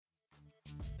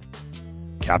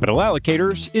Capital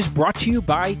Allocators is brought to you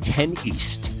by 10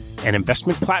 East, an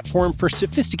investment platform for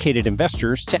sophisticated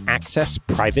investors to access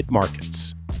private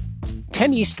markets.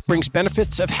 10 East brings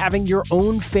benefits of having your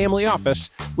own family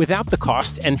office without the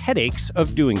cost and headaches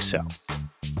of doing so.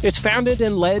 It's founded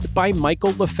and led by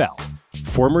Michael LaFell,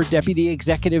 former Deputy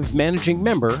Executive Managing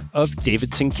Member of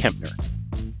Davidson Kempner.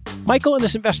 Michael and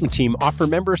his investment team offer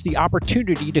members the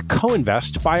opportunity to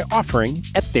co-invest by offering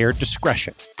at their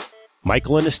discretion.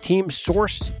 Michael and his team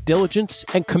source, diligence,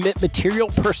 and commit material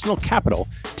personal capital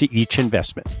to each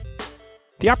investment.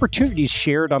 The opportunities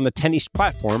shared on the 10 East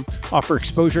platform offer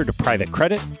exposure to private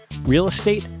credit, real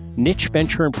estate, niche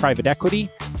venture and private equity,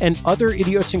 and other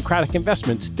idiosyncratic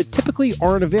investments that typically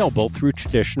aren't available through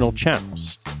traditional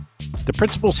channels. The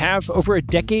principals have over a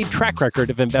decade track record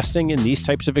of investing in these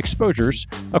types of exposures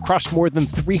across more than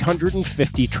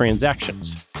 350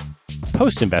 transactions.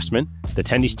 Post-investment, the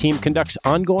 10 East team conducts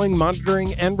ongoing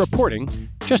monitoring and reporting,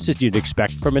 just as you'd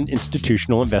expect from an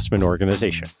institutional investment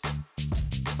organization.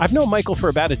 I've known Michael for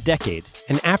about a decade,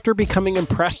 and after becoming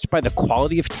impressed by the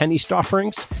quality of 10 East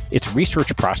offerings, its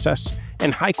research process,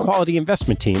 and high-quality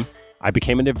investment team, I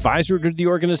became an advisor to the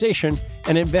organization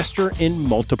and investor in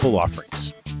multiple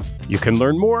offerings. You can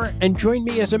learn more and join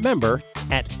me as a member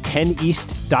at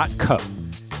 10east.co.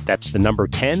 That's the number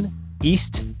 10,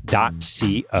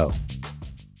 east.co.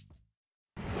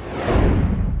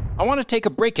 I want to take a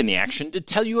break in the action to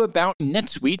tell you about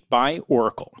NetSuite by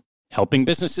Oracle, helping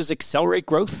businesses accelerate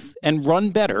growth and run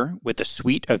better with a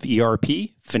suite of ERP,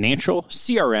 financial,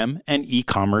 CRM, and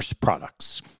e-commerce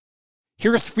products.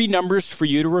 Here are three numbers for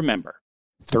you to remember: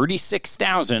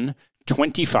 36,000,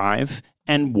 25,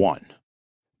 and 1.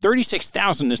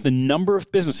 36,000 is the number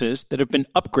of businesses that have been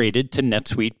upgraded to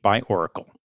NetSuite by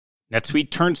Oracle. NetSuite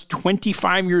turns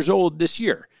 25 years old this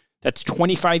year. That's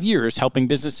 25 years helping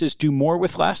businesses do more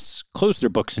with less, close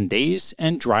their books in days,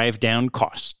 and drive down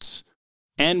costs.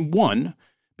 And 1,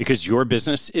 because your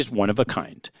business is one of a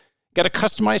kind. Got a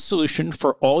customized solution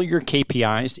for all your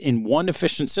KPIs in one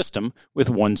efficient system with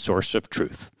one source of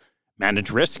truth. Manage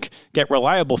risk, get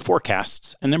reliable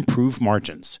forecasts, and improve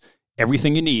margins.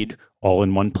 Everything you need, all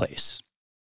in one place.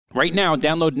 Right now,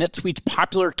 download NetSuite's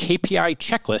popular KPI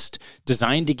checklist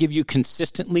designed to give you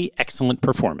consistently excellent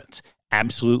performance,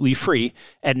 absolutely free,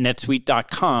 at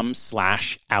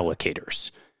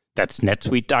netsuite.com/allocators. That's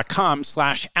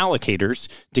netsuite.com/allocators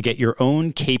to get your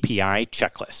own KPI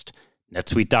checklist.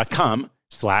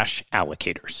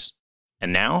 netsuite.com/allocators.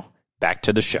 And now, back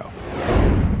to the show.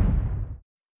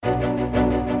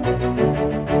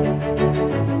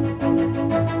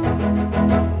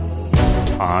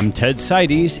 I'm Ted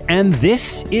Seides, and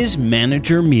this is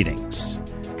Manager Meetings.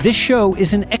 This show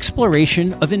is an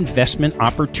exploration of investment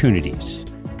opportunities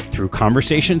through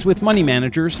conversations with money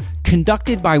managers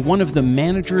conducted by one of the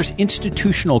manager's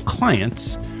institutional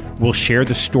clients. We'll share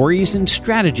the stories and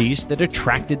strategies that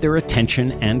attracted their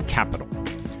attention and capital.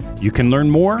 You can learn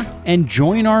more and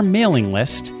join our mailing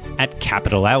list at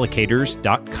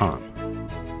capitalallocators.com.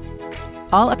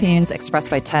 All opinions expressed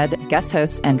by Ted, guest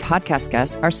hosts, and podcast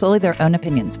guests are solely their own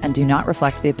opinions and do not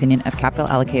reflect the opinion of Capital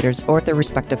Allocators or their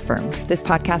respective firms. This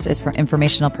podcast is for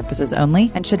informational purposes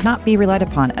only and should not be relied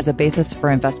upon as a basis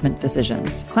for investment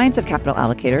decisions. Clients of Capital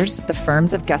Allocators, the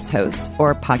firms of guest hosts,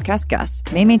 or podcast guests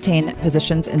may maintain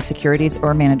positions in securities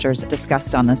or managers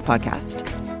discussed on this podcast.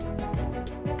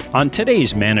 On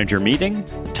today's Manager Meeting,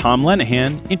 Tom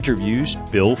Lenahan interviews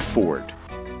Bill Ford.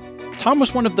 Tom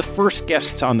was one of the first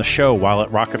guests on the show while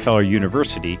at Rockefeller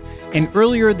University, and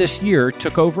earlier this year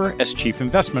took over as Chief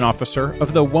Investment Officer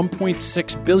of the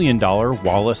 $1.6 billion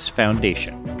Wallace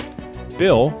Foundation.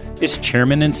 Bill is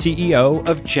Chairman and CEO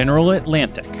of General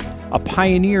Atlantic, a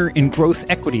pioneer in growth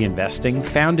equity investing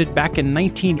founded back in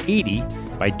 1980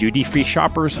 by duty-free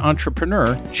shoppers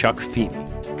entrepreneur Chuck Feeney.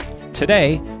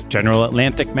 Today, General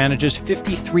Atlantic manages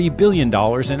 $53 billion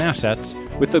in assets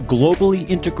with a globally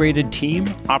integrated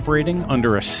team operating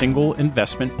under a single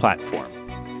investment platform.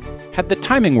 Had the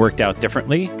timing worked out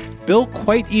differently, Bill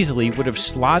quite easily would have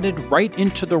slotted right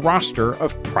into the roster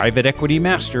of private equity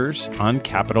masters on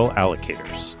Capital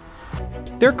Allocators.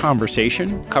 Their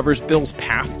conversation covers Bill's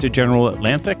path to General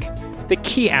Atlantic, the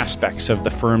key aspects of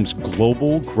the firm's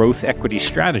global growth equity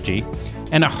strategy,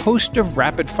 and a host of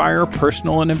rapid-fire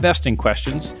personal and investing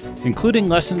questions, including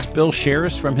lessons Bill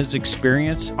shares from his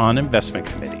experience on investment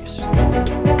committees.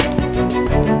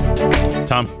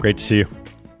 Tom, great to see you.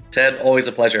 Ted, always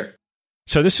a pleasure.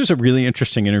 So this was a really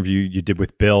interesting interview you did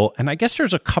with Bill, and I guess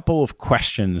there's a couple of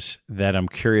questions that I'm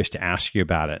curious to ask you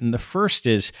about it. And the first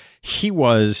is, he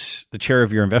was the chair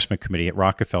of your investment committee at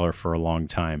Rockefeller for a long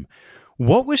time.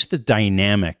 What was the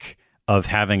dynamic of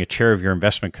having a chair of your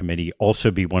investment committee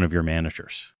also be one of your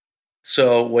managers?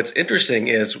 So what's interesting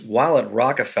is while at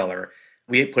Rockefeller,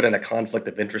 we put in a conflict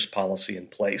of interest policy in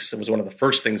place. It was one of the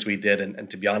first things we did. And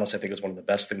to be honest, I think it was one of the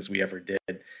best things we ever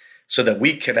did, so that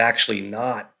we could actually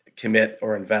not commit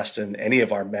or invest in any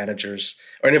of our managers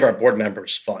or any of our board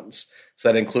members' funds. So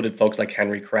that included folks like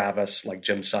Henry Kravis, like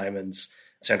Jim Simons,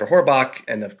 Sandra Horbach,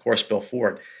 and of course, Bill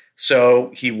Ford.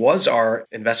 So he was our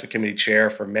investment committee chair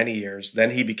for many years.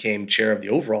 Then he became chair of the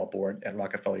overall board at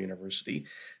Rockefeller University.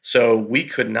 So we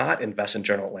could not invest in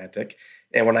General Atlantic.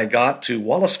 And when I got to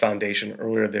Wallace Foundation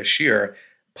earlier this year,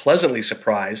 pleasantly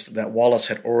surprised that Wallace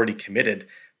had already committed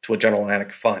to a General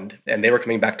Atlantic fund, and they were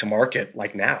coming back to market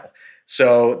like now.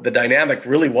 So the dynamic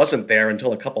really wasn't there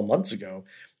until a couple months ago.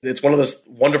 It's one of those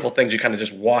wonderful things you kind of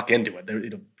just walk into it.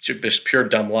 Just pure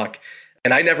dumb luck.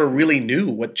 And I never really knew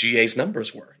what GA's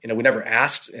numbers were. We never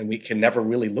asked, and we can never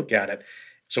really look at it.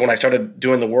 So when I started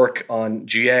doing the work on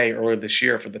GA earlier this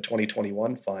year for the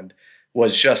 2021 fund,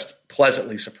 was just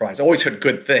pleasantly surprised. I always heard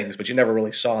good things, but you never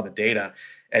really saw the data,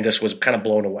 and just was kind of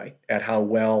blown away at how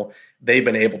well they've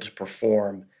been able to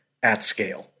perform at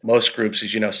scale. Most groups,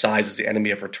 as you know, size is the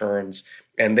enemy of returns,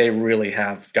 and they really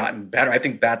have gotten better. I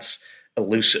think that's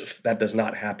elusive. That does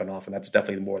not happen often. That's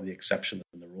definitely more the exception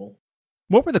than the rule.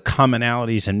 What were the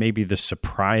commonalities and maybe the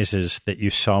surprises that you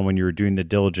saw when you were doing the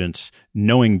diligence,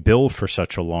 knowing Bill for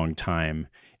such a long time,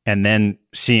 and then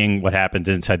seeing what happens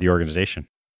inside the organization?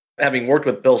 Having worked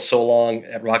with Bill so long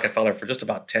at Rockefeller for just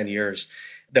about 10 years,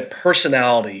 the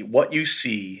personality, what you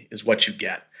see is what you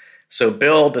get. So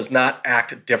Bill does not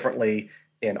act differently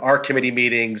in our committee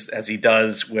meetings as he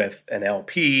does with an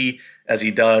LP, as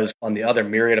he does on the other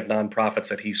myriad of nonprofits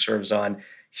that he serves on.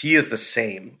 He is the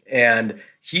same. And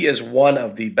he is one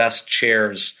of the best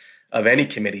chairs of any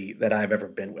committee that I've ever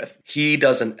been with. He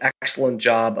does an excellent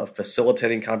job of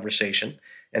facilitating conversation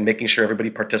and making sure everybody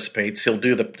participates. He'll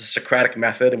do the Socratic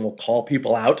method and will call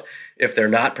people out if they're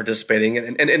not participating,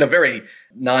 and in a very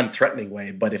non-threatening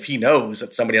way. But if he knows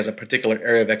that somebody has a particular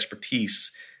area of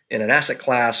expertise in an asset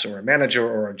class or a manager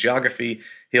or a geography,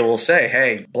 he will say,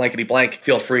 hey, blankety blank,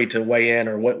 feel free to weigh in,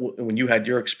 or when you had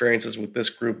your experiences with this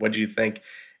group, what do you think?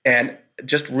 And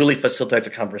just really facilitates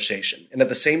a conversation. And at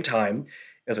the same time,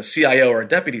 as a CIO or a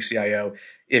deputy CIO,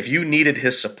 if you needed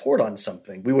his support on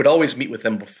something, we would always meet with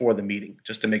him before the meeting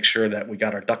just to make sure that we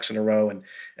got our ducks in a row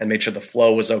and made sure the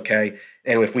flow was okay.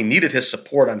 And if we needed his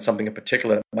support on something in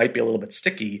particular that might be a little bit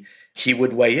sticky, he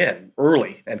would weigh in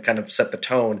early and kind of set the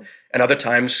tone. And other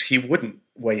times he wouldn't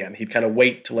weigh in. He'd kind of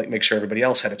wait to make sure everybody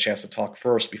else had a chance to talk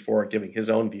first before giving his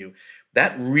own view.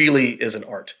 That really is an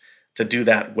art, to do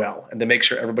that well and to make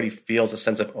sure everybody feels a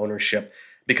sense of ownership.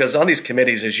 Because on these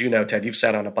committees, as you know, Ted, you've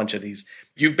sat on a bunch of these,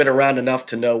 you've been around enough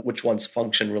to know which ones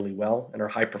function really well and are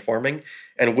high performing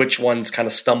and which ones kind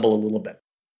of stumble a little bit.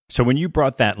 So when you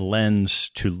brought that lens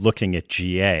to looking at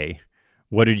GA,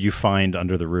 what did you find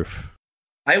under the roof?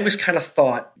 I always kind of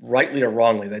thought, rightly or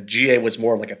wrongly, that GA was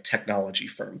more like a technology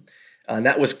firm. And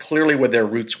that was clearly where their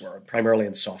roots were, primarily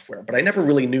in software. But I never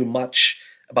really knew much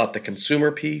about the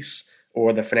consumer piece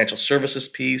or the financial services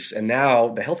piece, and now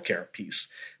the healthcare piece.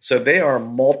 So they are a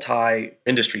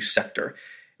multi-industry sector.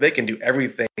 They can do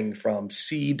everything from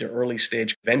seed to early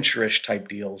stage venture-ish type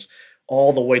deals,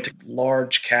 all the way to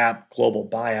large cap global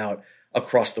buyout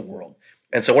across the world.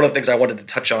 And so one of the things I wanted to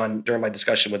touch on during my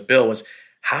discussion with Bill was,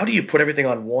 how do you put everything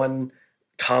on one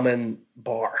common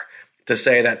bar to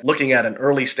say that looking at an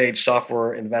early stage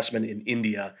software investment in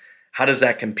India, how does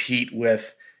that compete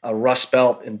with a Rust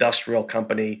Belt industrial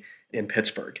company in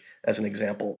Pittsburgh, as an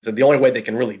example? So the only way they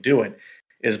can really do it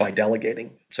is by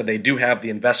delegating. So they do have the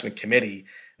investment committee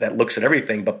that looks at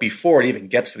everything, but before it even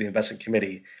gets to the investment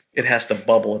committee, it has to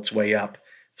bubble its way up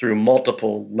through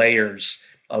multiple layers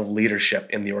of leadership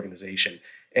in the organization.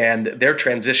 And their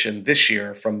transition this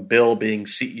year from Bill being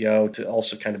CEO to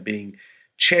also kind of being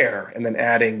chair and then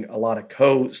adding a lot of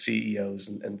co-CEOs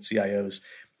and CIOs,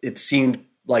 it seemed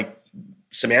like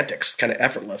semantics, kind of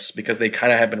effortless, because they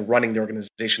kind of have been running the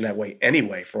organization that way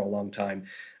anyway for a long time,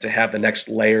 to have the next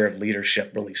layer of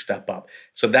leadership really step up.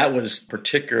 So that was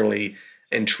particularly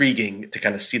intriguing to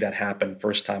kind of see that happen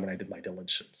first time when I did my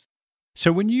diligence.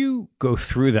 So when you go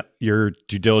through your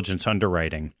due diligence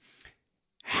underwriting,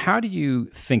 how do you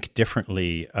think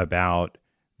differently about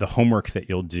the homework that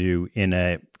you'll do in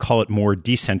a, call it, more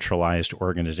decentralized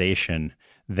organization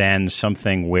than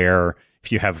something where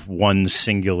if you have one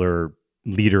singular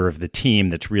leader of the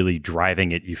team that's really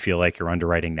driving it, you feel like you're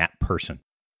underwriting that person?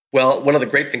 Well, one of the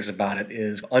great things about it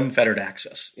is unfettered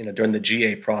access. During the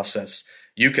GA process,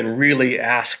 you can really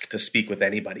ask to speak with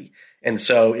anybody. And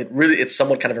so it's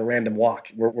somewhat kind of a random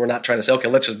walk. We're not trying to say, okay,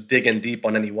 let's just dig in deep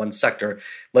on any one sector.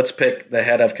 Let's pick the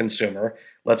head of consumer.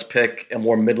 Let's pick a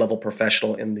more mid-level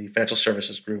professional in the financial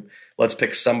services group. Let's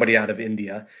pick somebody out of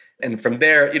India. And from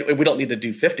there, we don't need to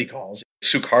do 50 calls.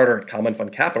 Sue Carter at Common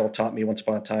Fund Capital taught me once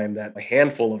upon a time that a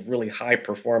handful of really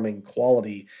high-performing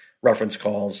quality reference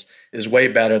calls is way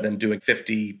better than doing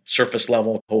 50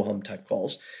 surface-level ho-hum type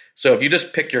calls. So if you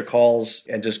just pick your calls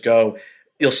and just go,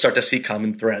 you'll start to see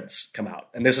common threads come out.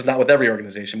 And this is not with every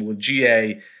organization, but with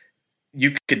GA,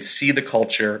 you could see the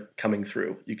culture coming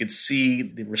through. You could see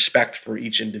the respect for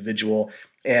each individual.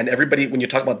 And everybody, when you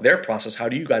talk about their process, how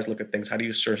do you guys look at things? How do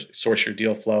you source your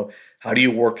deal flow? How do you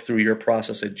work through your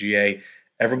process at GA?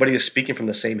 Everybody is speaking from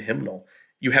the same hymnal.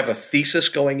 You have a thesis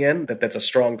going in that's a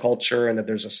strong culture and that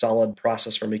there's a solid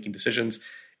process for making decisions.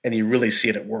 And you really see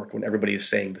it at work when everybody is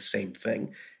saying the same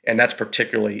thing. And that's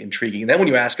particularly intriguing. And then when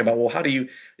you ask about, well, how do you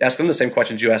ask them the same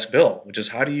questions you ask Bill, which is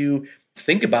how do you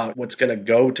think about what's going to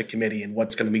go to committee and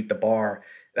what's going to meet the bar,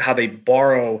 how they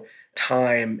borrow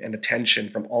time and attention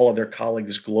from all of their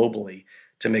colleagues globally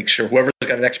to make sure whoever's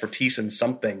got an expertise in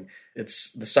something,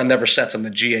 it's the sun never sets on the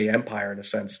GA empire in a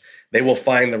sense. They will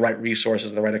find the right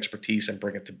resources, the right expertise, and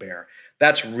bring it to bear.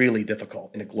 That's really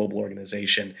difficult in a global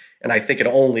organization. And I think it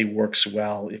only works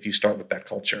well if you start with that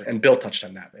culture. And Bill touched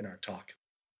on that in our talk.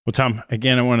 Well, Tom,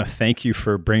 again, I want to thank you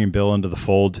for bringing Bill into the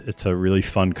fold. It's a really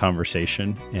fun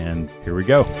conversation. And here we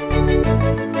go.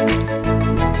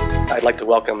 I'd like to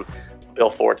welcome Bill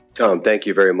Ford. Tom, thank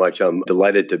you very much. I'm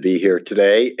delighted to be here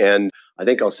today. And I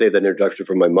think I'll save that introduction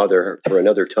from my mother for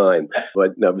another time.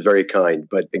 But that was very kind.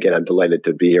 But again, I'm delighted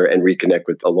to be here and reconnect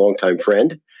with a longtime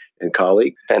friend and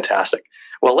colleague. Fantastic.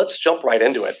 Well, let's jump right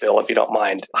into it, Bill, if you don't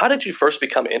mind. How did you first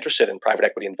become interested in private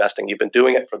equity investing? You've been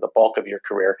doing it for the bulk of your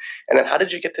career. And then how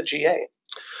did you get to GA?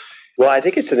 Well, I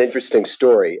think it's an interesting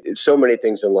story. So many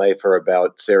things in life are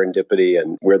about serendipity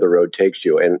and where the road takes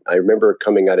you. And I remember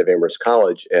coming out of Amherst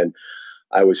College, and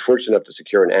I was fortunate enough to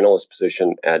secure an analyst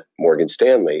position at Morgan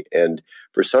Stanley. And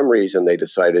for some reason, they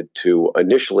decided to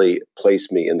initially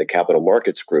place me in the capital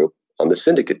markets group on the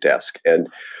syndicate desk. And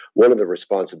one of the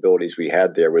responsibilities we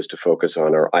had there was to focus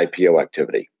on our IPO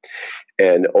activity.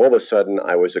 And all of a sudden,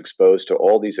 I was exposed to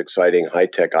all these exciting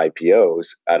high-tech IPOs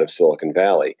out of Silicon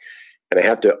Valley. And I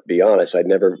have to be honest, I'd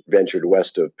never ventured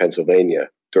west of Pennsylvania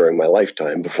during my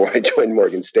lifetime before I joined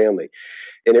Morgan Stanley.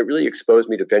 And it really exposed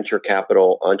me to venture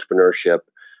capital, entrepreneurship,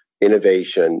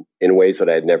 innovation in ways that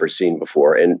I had never seen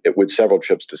before, and with several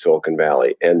trips to Silicon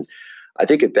Valley. And I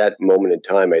think at that moment in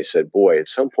time, I said, boy, at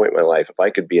some point in my life, if I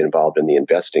could be involved in the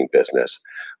investing business,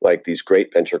 like these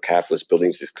great venture capitalists building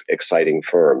these exciting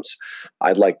firms,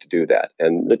 I'd like to do that.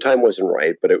 And the time wasn't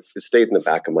right, but it stayed in the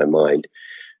back of my mind.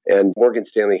 And Morgan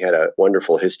Stanley had a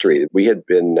wonderful history. We had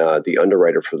been the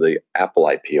underwriter for the Apple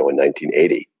IPO in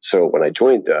 1980. So when I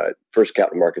joined first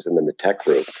capital markets and then the tech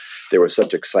group, there was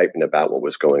such excitement about what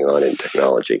was going on in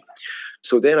technology.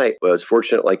 So then I was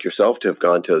fortunate, like yourself, to have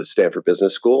gone to the Stanford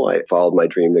Business School. I followed my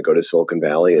dream to go to Silicon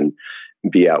Valley and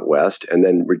be out west, and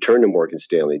then returned to Morgan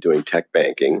Stanley doing tech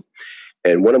banking.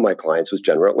 And one of my clients was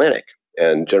General Atlantic.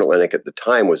 And General Atlantic at the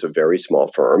time was a very small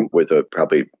firm with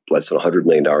probably less than $100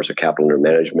 million of capital under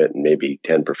management and maybe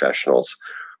 10 professionals,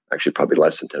 actually probably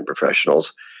less than 10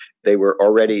 professionals. They were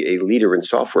already a leader in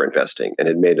software investing and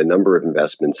had made a number of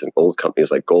investments in old companies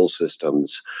like Gold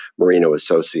Systems, Marino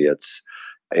Associates,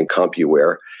 and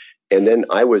CompuWare. And then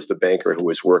I was the banker who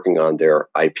was working on their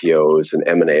IPOs and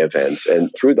M&A events. And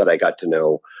through that, I got to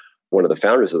know one of the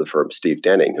founders of the firm, Steve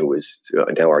Denning, who is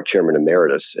now our chairman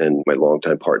emeritus and my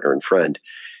longtime partner and friend.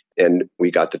 And we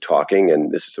got to talking,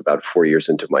 and this is about 4 years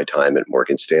into my time at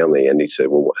Morgan Stanley. And he said,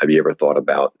 well, have you ever thought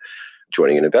about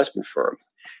joining an investment firm?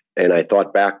 And I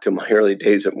thought back to my early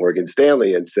days at Morgan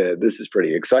Stanley and said, this is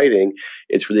pretty exciting.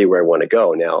 It's really where I want to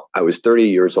go. Now, I was 30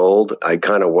 years old. I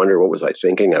kind of wonder, what was I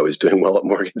thinking? I was doing well at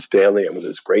Morgan Stanley. I'm with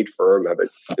this great firm. I have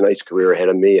a nice career ahead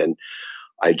of me. And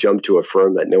I jumped to a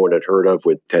firm that no one had heard of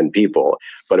with 10 people.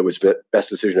 But it was the best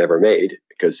decision I ever made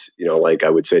because, like I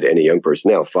would say to any young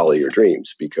person now, follow your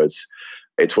dreams, because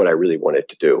it's what I really wanted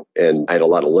to do. And I had a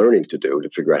lot of learning to do to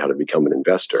figure out how to become an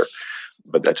investor.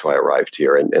 But that's why I arrived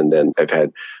here. And then I've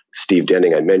had Steve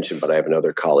Denning, I mentioned, but I have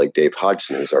another colleague, Dave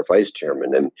Hodgson, who's our vice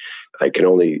chairman. And I can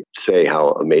only say how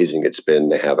amazing it's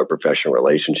been to have a professional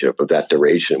relationship of that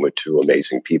duration with two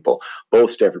amazing people,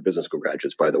 both Stanford Business School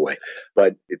graduates, by the way.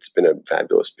 But it's been a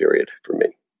fabulous period for me.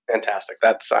 Fantastic.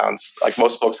 That sounds like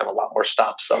most folks have a lot more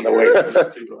stops on the way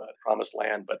to promised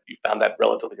land, but you found that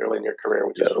relatively early in your career,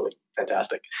 which is really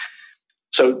fantastic.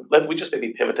 So we just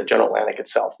maybe pivot to General Atlantic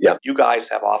itself. Yeah. You guys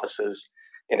have offices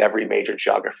in every major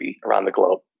geography around the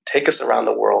globe. take us around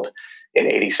the world in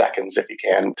 80 seconds, if you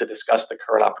can, to discuss the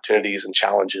current opportunities and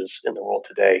challenges in the world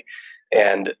today.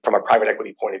 And from a private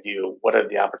equity point of view, what are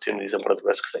the opportunities and what are the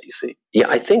risks that you see? Yeah,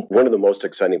 I think one of the most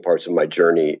exciting parts of my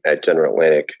journey at General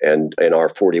Atlantic and in our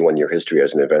 41-year history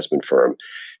as an investment firm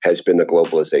has been the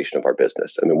globalization of our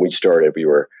business. I mean, we started, we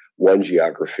were one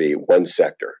geography, one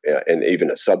sector, and even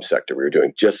a subsector. We were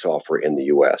doing just software in the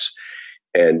US.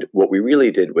 And what we really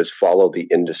did was follow the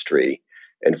industry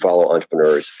and follow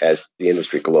entrepreneurs as the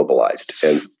industry globalized.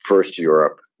 And first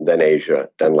Europe, then Asia,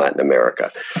 then Latin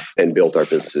America, and built our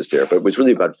businesses there. But it was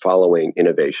really about following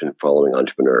innovation, following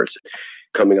entrepreneurs.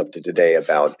 Coming up to today,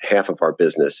 about half of our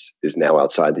business is now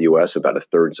outside the US, about a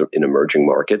third in emerging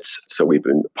markets. So we've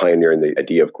been pioneering the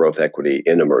idea of growth equity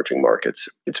in emerging markets.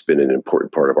 It's been an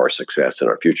important part of our success and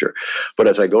our future. But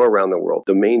as I go around the world,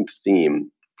 the main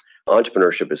theme,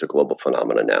 entrepreneurship is a global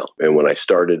phenomenon now. And when I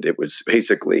started, it was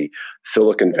basically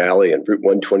Silicon Valley and Route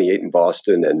 128 in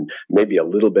Boston and maybe a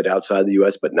little bit outside the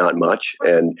US, but not much.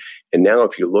 And now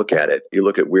if you look at it, you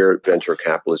look at where venture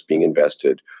capital is being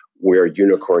invested, where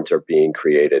unicorns are being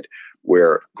created,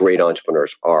 where great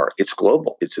entrepreneurs are. It's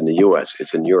global. It's in the US,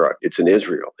 it's in Europe, it's in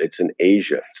Israel, it's in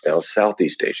Asia, it's now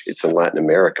Southeast Asia, it's in Latin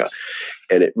America.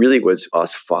 And it really was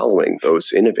us following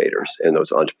those innovators and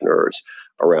those entrepreneurs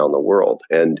around the world.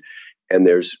 And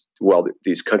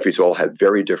these countries all have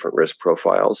very different risk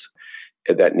profiles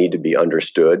that need to be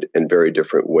understood and very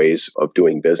different ways of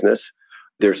doing business.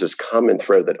 There's this common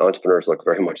thread that entrepreneurs look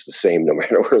very much the same no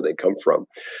matter where they come from.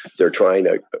 They're trying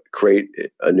to create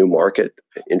a new market,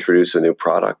 introduce a new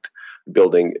product,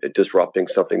 disrupting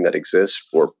something that exists,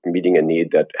 or meeting a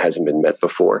need that hasn't been met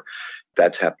before.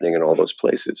 That's happening in all those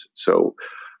places. So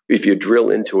if you drill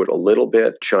into it a little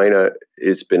bit, China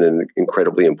has been an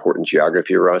incredibly important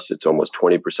geography for us. It's almost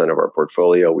 20% of our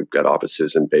portfolio. We've got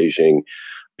offices in Beijing,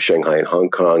 Shanghai, and Hong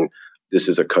Kong. This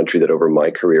is a country that over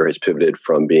my career has pivoted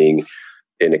from being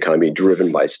an economy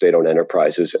driven by state-owned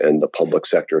enterprises and the public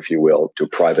sector, if you will, to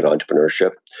private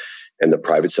entrepreneurship, and the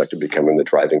private sector becoming the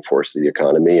driving force of the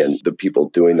economy. And the people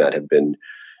doing that have been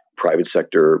private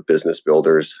sector business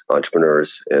builders,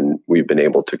 entrepreneurs, and we've been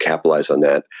able to capitalize on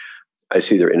that. I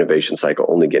see their innovation cycle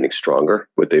only getting stronger.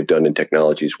 What they've done in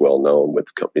technology is well known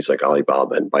with companies like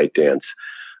Alibaba and ByteDance,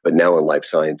 but now in life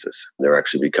sciences, they're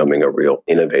actually becoming a real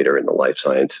innovator in the life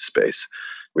sciences space.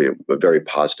 We have a very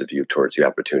positive view towards the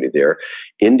opportunity there.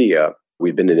 India,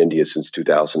 we've been in India since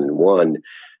 2001,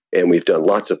 and we've done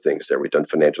lots of things there. We've done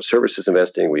financial services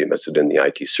investing. We invested in the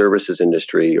IT services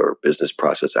industry or business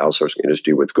process outsourcing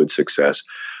industry with good success.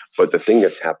 But the thing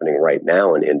that's happening right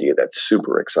now in India that's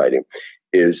super exciting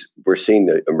is we're seeing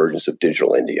the emergence of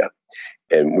digital India.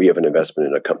 And we have an investment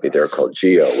in a company there called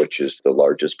Jio, which is the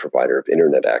largest provider of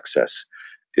internet access.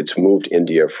 It's moved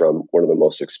India from one of the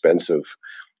most expensive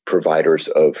providers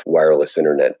of wireless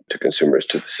internet to consumers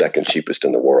to the second cheapest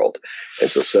in the world. And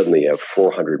so suddenly you have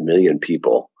 400 million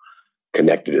people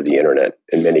connected to the internet,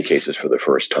 in many cases for the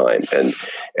first time.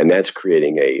 And that's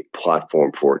creating a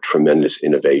platform for tremendous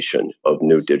innovation of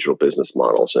new digital business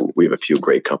models. And we have a few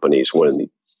great companies, one in the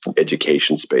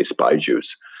education space,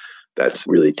 Byju's, that's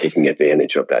really taking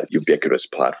advantage of that ubiquitous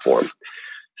platform.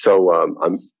 So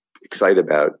I'm excited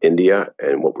about India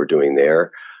and what we're doing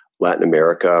there. Latin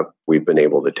America, we've been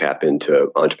able to tap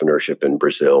into entrepreneurship in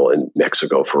Brazil and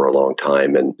Mexico for a long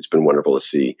time. And it's been wonderful to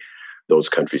see those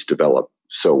countries develop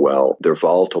so well. They're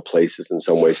volatile places in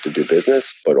some ways to do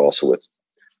business, but also with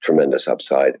tremendous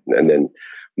upside. And then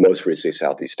most recently,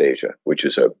 Southeast Asia, which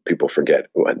is people forget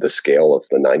the scale of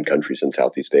the 9 countries in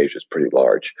Southeast Asia is pretty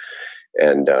large.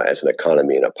 And as an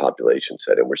economy and a population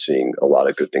setting, we're seeing a lot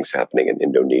of good things happening in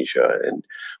Indonesia. And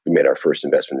we made our first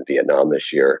investment in Vietnam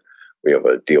this year. We have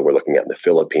a deal we're looking at in the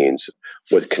Philippines.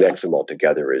 What connects them all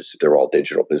together is they're all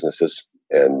digital businesses,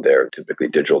 and they're typically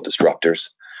digital disruptors.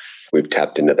 We've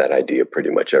tapped into that idea pretty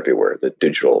much everywhere. The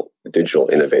digital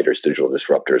innovators, digital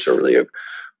disruptors are really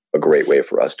a great way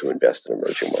for us to invest in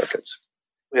emerging markets.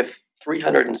 With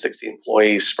 360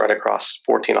 employees spread across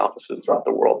 14 offices throughout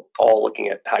the world, all looking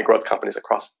at high growth companies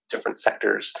across different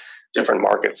sectors, different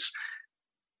markets.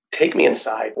 Take me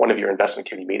inside one of your investment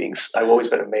committee meetings. I've always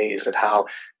been amazed at how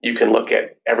you can look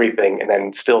at everything and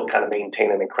then still kind of maintain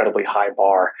an incredibly high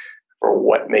bar for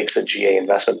what makes a GA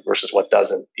investment versus what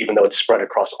doesn't, even though it's spread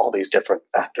across all these different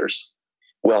factors.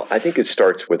 Well, I think it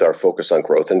starts with our focus on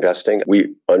growth investing.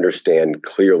 We understand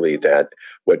clearly that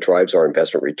what drives our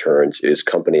investment returns is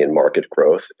company and market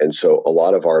growth. And so a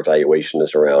lot of our evaluation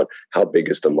is around how big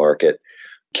is the market?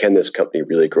 Can this company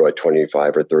really grow at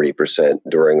 25 or 30%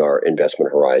 during our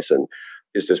investment horizon?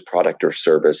 Is this product or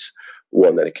service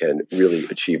one that can really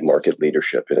achieve market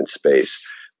leadership in its space?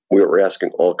 we were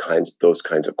asking those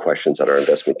kinds of questions at our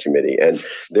investment committee, and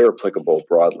they're applicable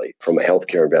broadly from a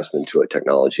healthcare investment to a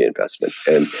technology investment.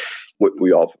 And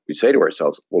we say to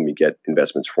ourselves, when we get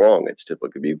investments wrong, it's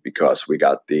typically because we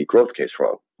got the growth case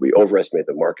wrong. We overestimate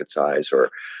the market size or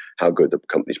how good the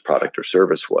company's product or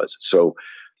service was. So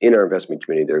in our investment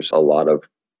committee, there's a lot of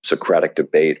Socratic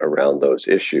debate around those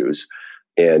issues.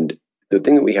 And the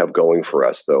thing that we have going for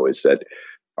us, though, is that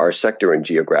our sector and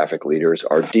geographic leaders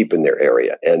are deep in their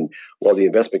area. And while the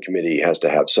investment committee has to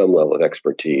have some level of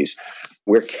expertise,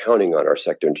 we're counting on our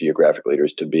sector and geographic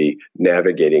leaders to be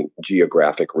navigating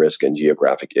geographic risk and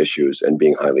geographic issues and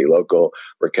being highly local.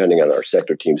 We're counting on our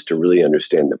sector teams to really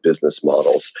understand the business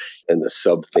models and the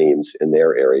sub-themes in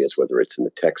their areas, whether it's in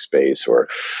the tech space or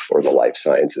the life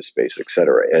sciences space, et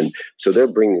cetera. And so they're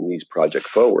bringing these projects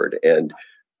forward. And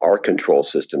our control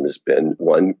system has been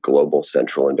one global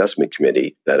central investment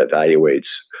committee that evaluates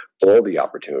all the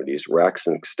opportunities, racks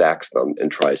and stacks them,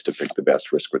 and tries to pick the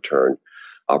best risk return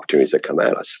opportunities that come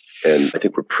at us. And I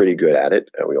think we're pretty good at it.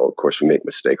 And of course, we make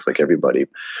mistakes like everybody.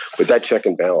 But that check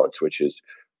and balance, which is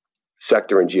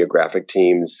sector and geographic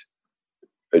teams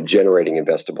generating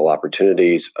investable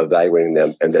opportunities, evaluating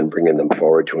them, and then bringing them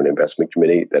forward to an investment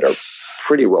committee that are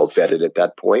pretty well vetted at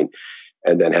that point.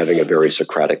 And then having a very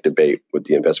Socratic debate with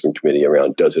the investment committee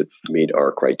around, does it meet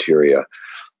our criteria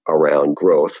around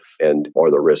growth, and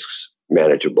are the risks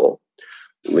manageable,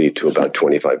 lead to about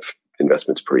 25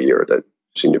 investments per year that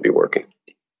seem to be working.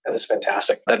 That is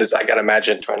fantastic. That is, I got to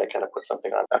imagine trying to kind of put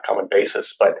something on a common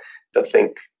basis, but the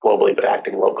think globally but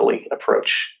acting locally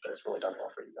approach has really done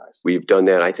well for you guys. We've done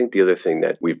that. I think the other thing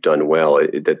that we've done well,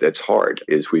 that's hard,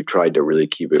 is we've tried to really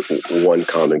keep it one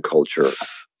common culture,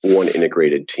 one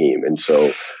integrated team. And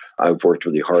so I've worked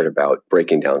really hard about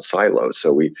breaking down silos.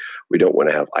 So we don't want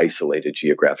to have isolated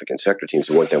geographic and sector teams.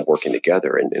 We want them working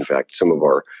together. And in fact, some of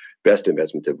our best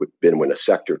investments have been when a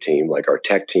sector team, like our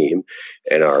tech team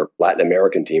and our Latin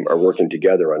American team, are working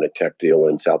together on a tech deal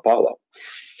in Sao Paulo.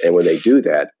 And when they do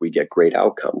that, we get great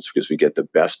outcomes because we get the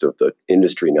best of the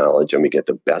industry knowledge and we get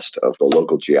the best of the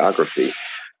local geography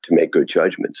to make good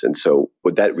judgments. And so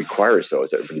what that requires, though,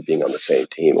 is everybody being on the same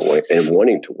team and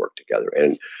wanting to work together,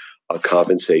 and a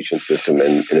compensation system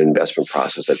and an investment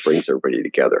process that brings everybody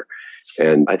together.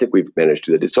 And I think we've managed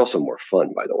to do that. It's also more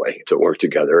fun, by the way, to work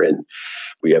together. And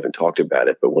we haven't talked about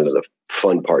it, but one of the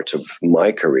fun parts of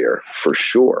my career, for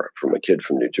sure, from a kid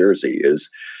from New Jersey, is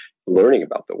learning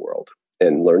about the world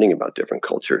and learning about different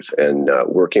cultures and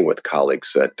working with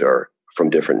colleagues that are from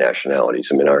different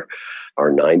nationalities. I mean, our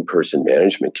 9-person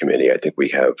management committee, I think we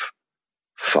have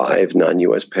 5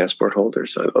 non-U.S. passport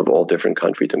holders of all different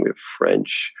countries. And we have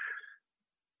French,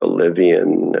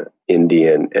 Bolivian,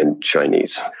 Indian, and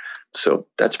Chinese. So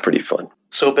that's pretty fun.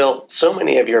 So, Bill, so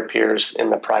many of your peers in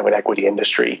the private equity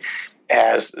industry,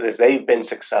 as they've been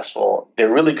successful,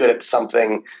 they're really good at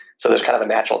something. So there's kind of a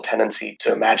natural tendency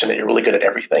to imagine that you're really good at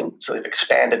everything. So they've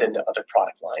expanded into other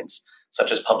product lines,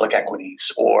 such as public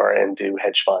equities or into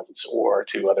hedge funds or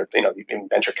to other, in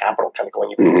venture capital, kind of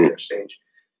going into their stage.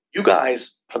 You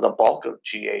guys, for the bulk of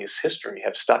GA's history,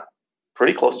 have stuck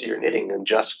pretty close to your knitting and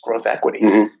just growth equity.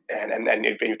 And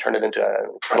you've turned it into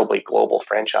an incredibly global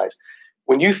franchise.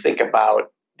 When you think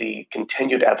about the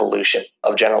continued evolution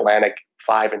of General Atlantic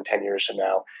 5 and 10 years from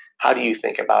now, how do you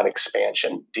think about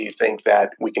expansion? Do you think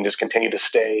that we can just continue to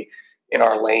stay in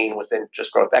our lane within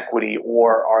just growth equity,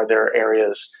 or are there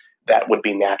areas that would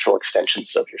be natural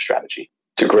extensions of your strategy?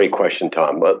 It's a great question,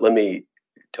 Tom. Let me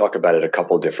talk about it a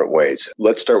couple of different ways.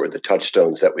 Let's start with the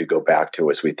touchstones that we go back to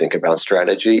as we think about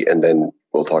strategy, and then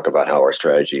we'll talk about how our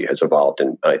strategy has evolved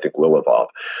and I think will evolve.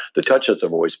 The touchstones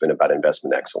have always been about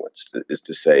investment excellence, is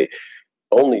to say,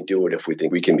 only do it if we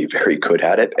think we can be very good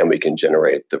at it and we can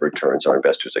generate the returns our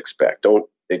investors expect. Don't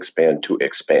expand to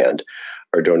expand,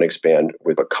 or don't expand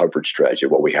with a coverage strategy.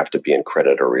 Well, we have to be in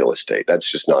credit or real estate. That's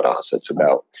just not us. It's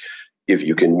about, if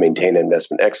you can maintain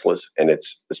investment excellence and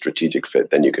it's a strategic fit,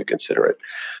 then you could consider it.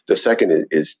 The second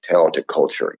is talented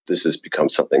culture. This has become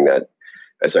something that,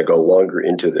 as I go longer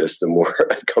into this, the more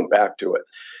I come back to it,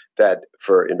 that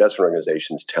for investment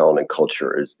organizations, talent and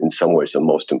culture is in some ways the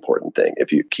most important thing.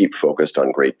 If you keep focused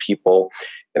on great people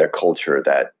and a culture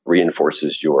that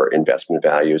reinforces your investment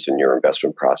values and your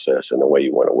investment process and the way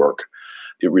you want to work,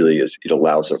 it really is, it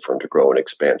allows a firm to grow and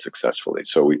expand successfully.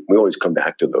 So we always come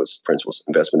back to those principles,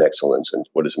 investment excellence, and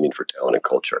what does it mean for talent and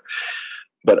culture.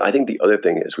 But I think the other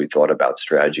thing is, we thought about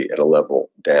strategy at a level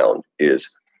down, is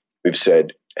we've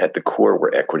said at the core,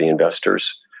 we're equity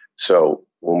investors. So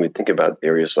when we think about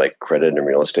areas like credit and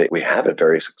real estate, we have a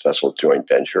very successful joint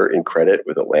venture in credit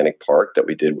with Atlantic Park that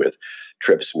we did with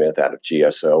Tripp Smith out of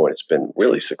GSO, and it's been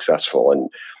really successful.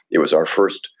 And it was our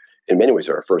first in many ways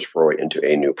our first foray into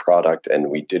a new product. And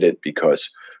we did it because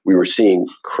we were seeing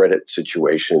credit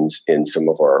situations in some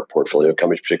of our portfolio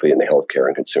companies, particularly in the healthcare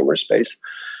and consumer space.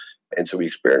 And so we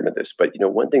experimented this. But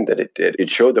one thing that it did, it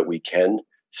showed that we can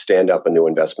stand up a new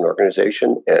investment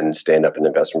organization and stand up an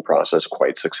investment process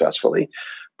quite successfully.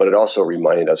 But it also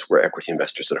reminded us we're equity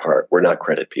investors at heart. We're not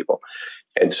credit people.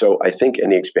 And so I think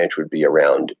any expansion would be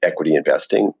around equity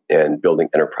investing and building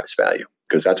enterprise value,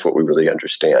 because that's what we really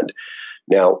understand.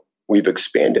 Now, we've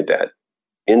expanded that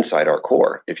inside our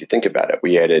core. If you think about it,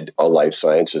 we added a life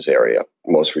sciences area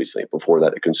most recently, before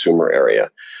that, a consumer area.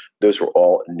 Those were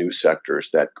all new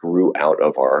sectors that grew out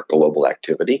of our global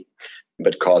activity,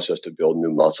 but caused us to build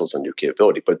new muscles and new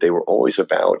capability. But they were always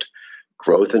about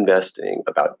growth investing,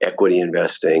 about equity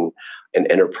investing, and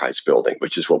enterprise building,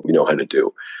 which is what we know how to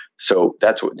do. So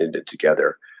that's what knitted it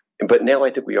together. But now I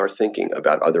think we are thinking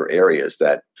about other areas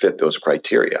that fit those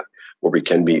criteria, where we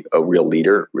can be a real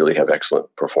leader, really have excellent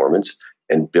performance,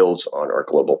 and builds on our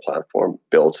global platform,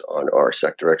 builds on our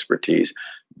sector expertise,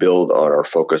 build on our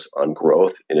focus on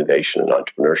growth, innovation, and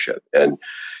entrepreneurship. And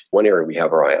one area we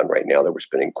have our eye on right now that we're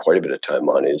spending quite a bit of time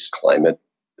on is climate,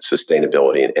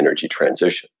 sustainability, and energy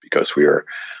transition, because we are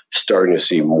starting to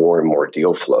see more and more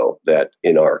deal flow that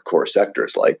in our core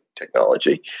sectors like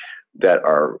technology that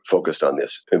are focused on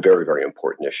this a very, very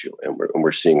important issue. And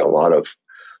we're seeing a lot of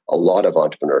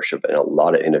entrepreneurship and a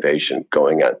lot of innovation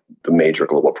going at the major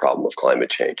global problem of climate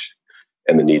change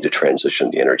and the need to transition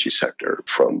the energy sector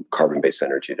from carbon-based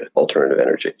energy to alternative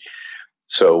energy.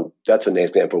 So that's an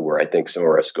example where I think some of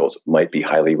our skills might be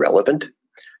highly relevant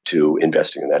to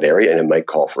investing in that area, and it might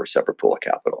call for a separate pool of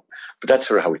capital. But that's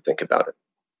sort of how we think about it.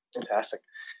 Fantastic.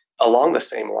 Along the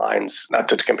same lines, not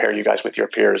to compare you guys with your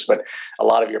peers, but a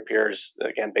lot of your peers,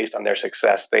 again, based on their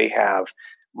success, they have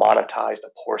monetized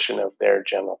a portion of their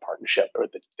general partnership or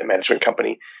the management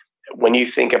company. When you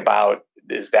think about,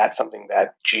 is that something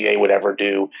that GA would ever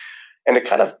do? And it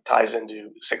kind of ties into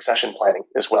succession planning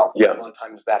as well. Yeah. A lot of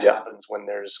times that happens when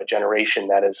there's a generation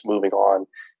that is moving on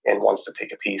and wants to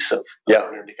take a piece of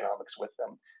economics with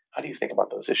them. How do you think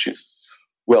about those issues?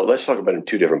 Well, let's talk about it in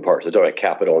two different parts. Let's talk about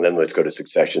capital, and then let's go to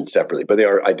succession separately. But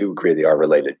I do agree they are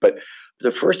related. But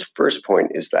the first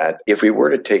point is that if we were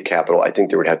to take capital, I think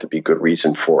there would have to be good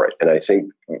reason for it. And I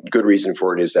think good reason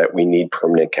for it is that we need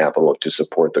permanent capital to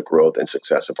support the growth and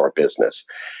success of our business.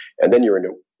 And then you're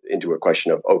into a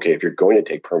question of, okay, if you're going to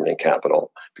take permanent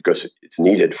capital because it's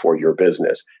needed for your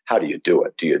business, how do you do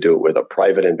it? Do you do it with a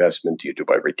private investment? Do you do it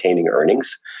by retaining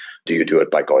earnings? Do you do it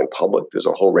by going public? There's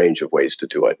a whole range of ways to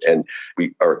do it. And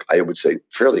we are, I would say,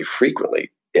 fairly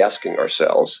frequently asking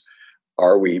ourselves,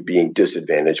 are we being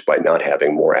disadvantaged by not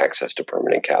having more access to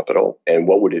permanent capital? And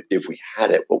what would it, if we had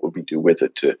it, what would we do with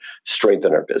it to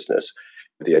strengthen our business?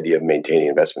 The idea of maintaining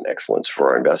investment excellence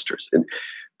for our investors. And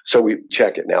so we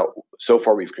check it. Now, so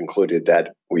far we've concluded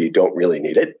that we don't really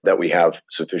need it, that we have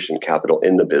sufficient capital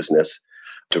in the business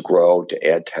to grow, to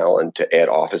add talent, to add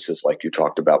offices like you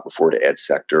talked about before, to add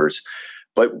sectors.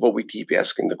 But we keep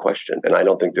asking the question, and I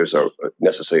don't think there's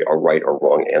necessarily a right or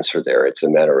wrong answer there. It's a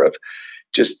matter of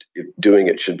just doing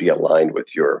it should be aligned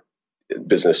with your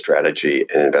business strategy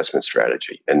and investment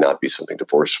strategy and not be something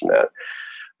divorced from that.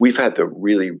 We've had the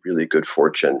really, really good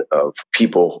fortune of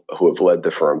people who have led the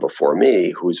firm before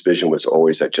me, whose vision was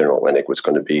always that General Atlantic was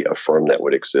going to be a firm that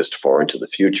would exist far into the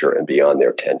future and beyond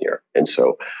their tenure. And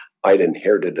so I'd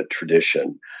inherited a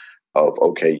tradition of,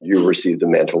 okay, you receive the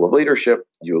mantle of leadership,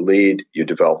 you lead, you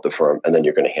develop the firm, and then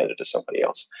you're going to hand it to somebody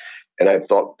else. And I've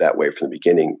thought that way from the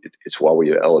beginning. It's why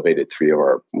we elevated 3 of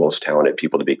our most talented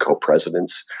people to be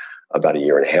co-presidents about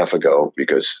 1.5 years ago,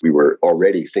 because we were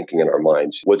already thinking in our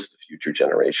minds, what's the future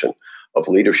generation of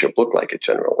leadership look like at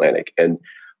General Atlantic? And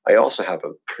I also have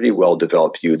a pretty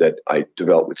well-developed view that I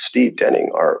developed with Steve Denning,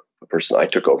 the person I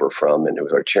took over from and who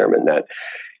was our chairman, that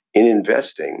in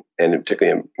investing, and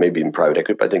particularly maybe in private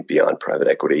equity, but I think beyond private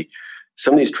equity,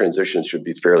 some of these transitions should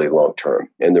be fairly long-term.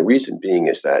 And the reason being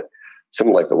is that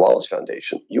something like the Wallace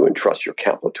Foundation, you entrust your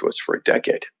capital to us for a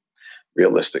decade,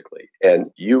 realistically.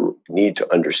 And you need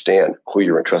to understand who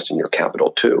you're entrusting your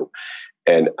capital to.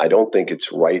 And I don't think it's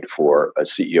right for a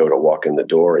CEO to walk in the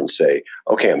door and say,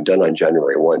 okay, I'm done on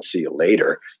January 1, see you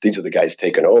later. These are the guys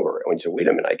taking over. And when you say, wait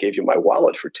a minute, I gave you my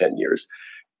wallet for 10 years.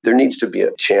 There needs to be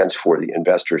a chance for the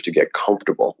investors to get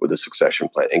comfortable with the succession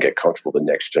plan and get comfortable with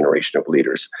the next generation of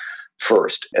leaders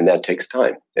first. And that takes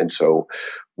time. And so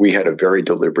we had a very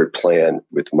deliberate plan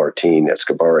with Martin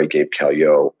Escobar, Gabe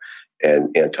Calio,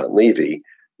 and Anton Levy,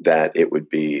 that it would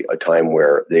be a time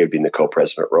where they would be in the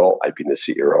co-president role. I'd be in the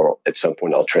CEO role. At some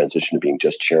point, I'll transition to being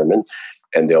just chairman,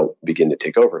 and they'll begin to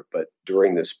take over. But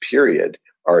during this period,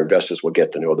 Our investors will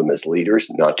get to know them as leaders,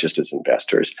 not just as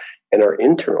investors. And our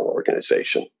internal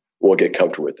organization will get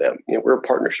comfortable with them. We're a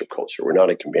partnership culture. We're not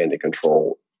a command and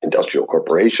control industrial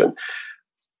corporation.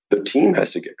 The team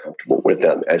has to get comfortable with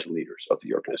them as leaders of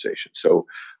the organization. So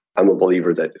I'm a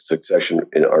believer that succession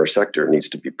in our sector needs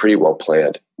to be pretty well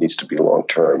planned, needs to be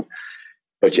long-term,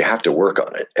 but you have to work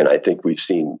on it. And I think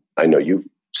I know you've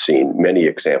seen many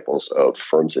examples of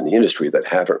firms in the industry that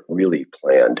haven't really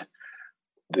planned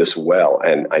this well.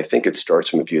 And I think it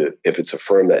starts with you, if it's a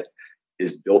firm that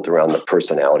is built around the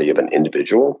personality of an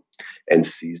individual and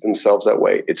sees themselves that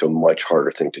way, it's a much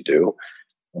harder thing to do.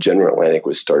 General Atlantic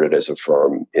was started as a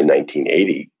firm in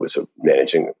 1980, was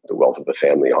managing the wealth of a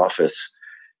family office.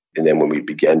 And then when we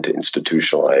began to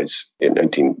institutionalize in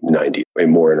 1990,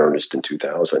 and more in earnest in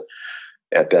 2000,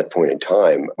 at that point in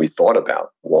time, we thought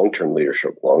about long-term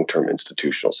leadership, long-term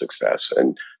institutional success,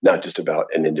 and not just about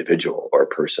an individual or a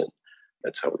person.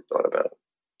 That's how we thought about it.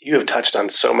 You have touched on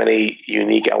so many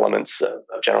unique elements of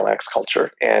General Atlantic's culture,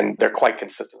 and they're quite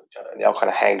consistent with each other, and they all kind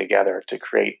of hang together to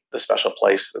create the special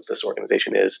place that this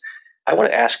organization is. I want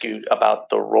to ask you about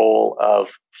the role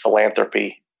of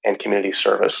philanthropy and community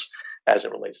service as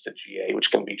it relates to GA, which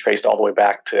can be traced all the way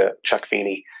back to Chuck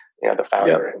Feeney, the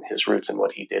founder, and his roots and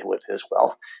what he did with his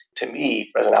wealth. To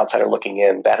me, as an outsider looking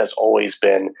in, that has always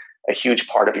been a huge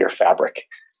part of your fabric.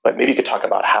 But maybe you could talk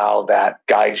about how that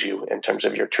guides you in terms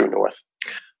of your true north.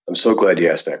 I'm so glad you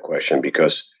asked that question,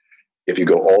 because if you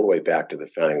go all the way back to the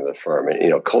founding of the firm,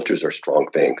 and cultures are strong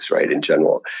things, right? In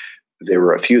general, there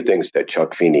were a few things that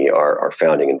Chuck Feeney, our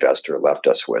founding investor, left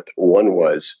us with. One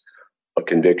was a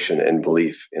conviction and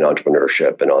belief in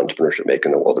entrepreneurship and entrepreneurship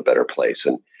making the world a better place.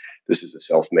 And this is a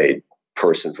self-made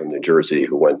person from New Jersey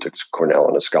who went to Cornell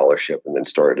on a scholarship and then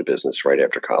started a business right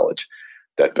after college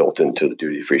that built into the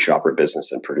duty-free shopper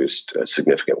business and produced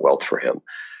significant wealth for him.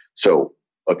 So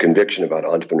a conviction about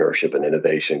entrepreneurship and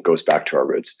innovation goes back to our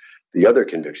roots. The other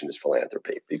conviction is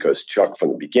philanthropy, because Chuck, from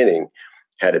the beginning,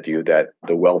 had a view that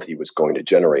the wealth he was going to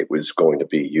generate was going to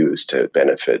be used to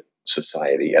benefit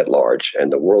society at large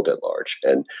and the world at large.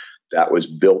 And that was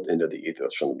built into the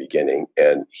ethos from the beginning.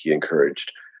 And he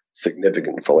encouraged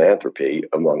significant philanthropy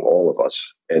among all of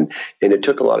us. And it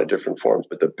took a lot of different forms,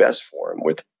 but the best form,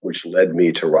 which led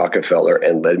me to Rockefeller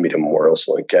and led me to Memorial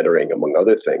Sloan Kettering, among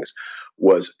other things,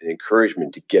 was an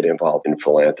encouragement to get involved in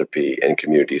philanthropy and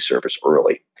community service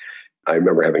early. I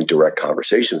remember having direct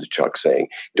conversations with Chuck saying,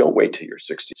 don't wait till you're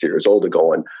 60 years old to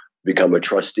go and become a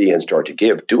trustee and start to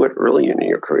give. Do it early in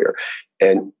your career.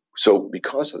 And so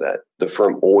because of that, the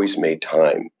firm always made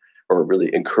time, or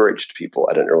really encouraged people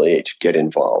at an early age, get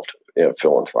involved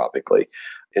philanthropically.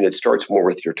 And it starts more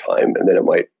with your time, and then it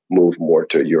might move more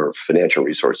to your financial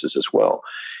resources as well.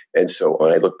 And so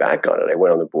when I look back on it, I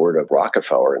went on the board of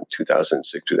Rockefeller in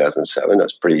 2006, 2007. I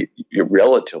was a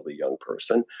relatively young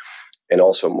person, and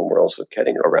also Memorial Sloan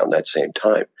Kettering around that same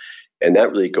time. And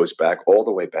that really goes back all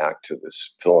the way back to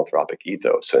this philanthropic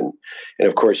ethos. And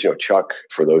of course, Chuck,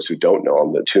 for those who don't know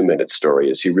him, the 2-minute story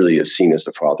is he really is seen as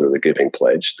the father of the Giving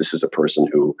Pledge. This is a person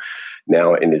who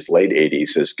now in his late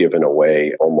 80s has given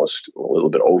away almost a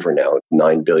little bit over now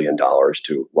 $9 billion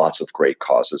to lots of great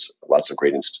causes, lots of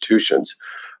great institutions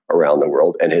around the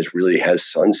world, and has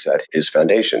sunset his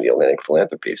foundation, the Atlantic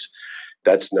Philanthropies.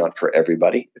 That's not for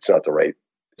everybody. It's not the right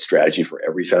strategy for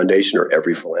every foundation or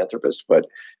every philanthropist, but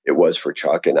it was for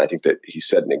Chuck. And I think that he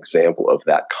set an example of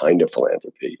that kind of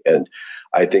philanthropy. And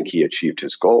I think he achieved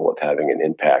his goal of having an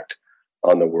impact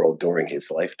on the world during his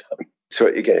lifetime. So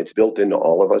again, it's built into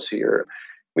all of us here.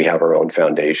 We have our own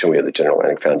foundation. We have the General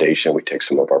Atlantic Foundation. We take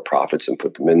some of our profits and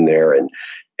put them in there.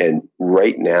 And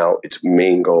right now, its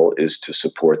main goal is to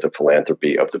support the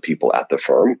philanthropy of the people at the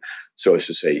firm. So as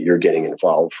to say, you're getting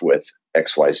involved with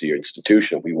XYZ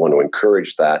institution. We want to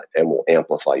encourage that, and we'll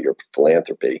amplify your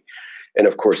philanthropy. And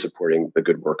of course, supporting the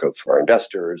good work of our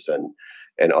investors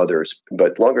and others.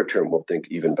 But longer term, we'll think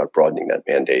even about broadening that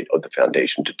mandate of the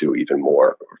foundation to do even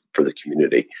more for the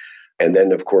community. And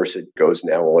then, of course, it goes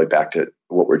now all the way back to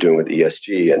what we're doing with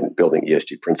ESG and building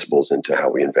ESG principles into how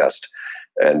we invest.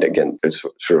 And again, it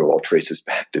sort of all traces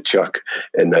back to Chuck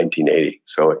in 1980.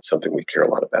 So it's something we care a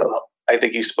lot about. I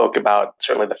think you spoke about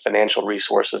certainly the financial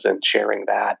resources and sharing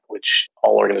that, which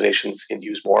all organizations can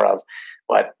use more of.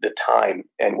 But the time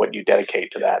and what you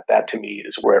dedicate to that to me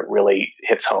is where it really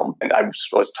hits home. And I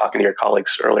was talking to your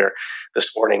colleagues earlier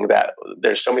this morning that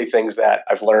there's so many things that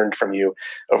I've learned from you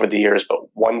over the years. But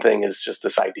one thing is just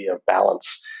this idea of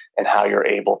balance and how you're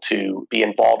able to be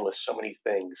involved with so many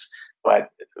things. But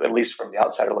at least from the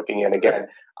outsider looking in, again,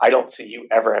 I don't see you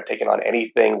ever have taken on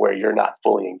anything where you're not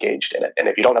fully engaged in it. And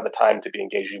if you don't have the time to be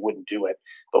engaged, you wouldn't do it.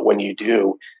 But when you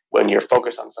do, when you're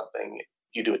focused on something,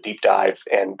 you do a deep dive,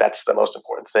 and that's the most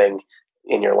important thing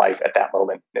in your life at that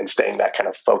moment. And staying that kind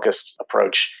of focused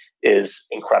approach is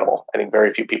incredible. I think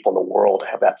very few people in the world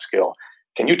have that skill.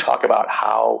 Can you talk about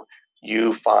how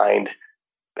you find,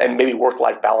 and maybe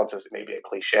work-life balance is maybe a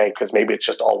cliche because maybe it's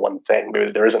just all one thing.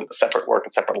 Maybe there isn't a separate work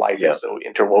and separate life. It's so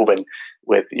interwoven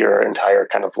with your entire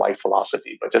kind of life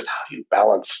philosophy, but just how do you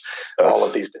balance all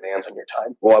of these demands on your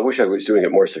time? Well, I wish I was doing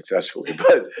it more successfully,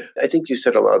 but I think you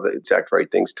said a lot of the exact right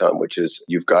things, Tom, which is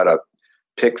you've got to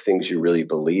pick things you really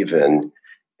believe in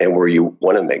and where you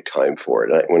want to make time for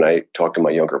it. When I talk to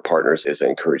my younger partners, as I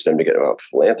encourage them to get about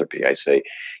philanthropy, I say,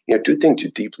 do things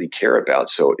you deeply care about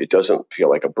so it doesn't feel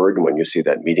like a burden when you see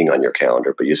that meeting on your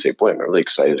calendar, but you say, boy, I'm really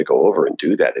excited to go over and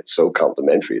do that. It's so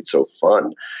complimentary. It's so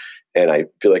fun. And I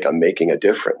feel like I'm making a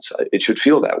difference. It should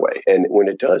feel that way. And when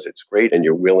it does, it's great. And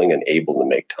you're willing and able to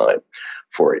make time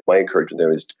for it. My encouragement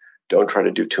there is don't try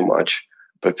to do too much,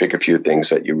 but pick a few things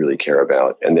that you really care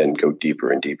about and then go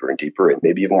deeper and deeper and deeper and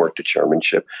maybe even work to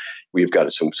chairmanship. We've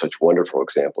got some such wonderful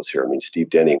examples here. I mean,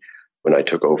 Steve Denning, when I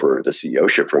took over the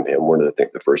CEO-ship from him, one of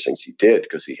the first things he did,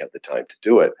 because he had the time to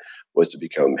do it, was to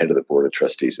become head of the board of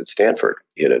trustees at Stanford.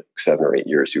 He had 7 or 8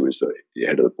 years. He was the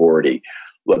head of the board. He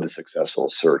led the successful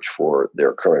search for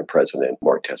their current president,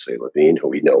 Mark Tessier-Lavigne, who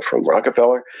we know from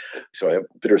Rockefeller. So I have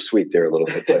bittersweet there a little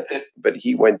bit, but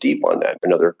he went deep on that.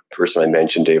 Another person I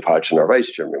mentioned, Dave Hodgson, our vice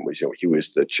chairman, he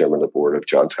was the chairman of the board of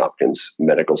Johns Hopkins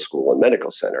Medical School and Medical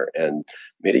Center and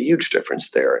made a huge difference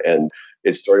there. And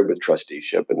it started with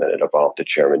trusteeship and then it evolved to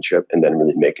chairmanship and then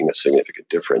really making a significant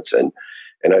difference. And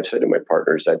I've said to my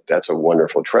partners that that's a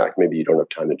wonderful track. Maybe you don't have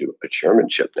time to do a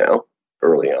chairmanship now,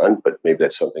 early on, but maybe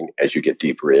that's something as you get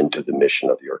deeper into the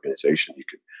mission of the organization, you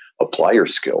could apply your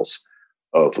skills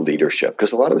of leadership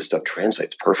because a lot of this stuff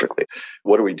translates perfectly.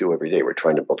 What do we do every day? We're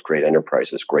trying to build great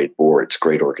enterprises, great boards,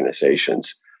 great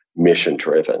organizations, mission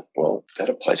driven. Well, that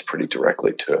applies pretty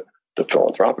directly to the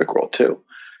philanthropic world too.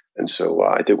 And so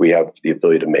I think we have the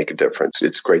ability to make a difference.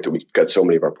 It's great that we've got so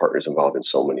many of our partners involved in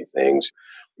so many things.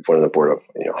 We've won on the board of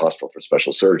Hospital for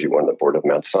Special Surgery, one on the board of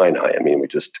Mount Sinai. I mean, we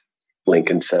just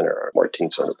Lincoln Center,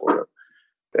 Martine's on the board of,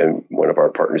 and one of our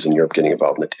partners in Europe getting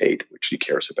involved in the Tate, which he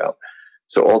cares about.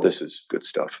 So all this is good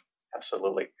stuff.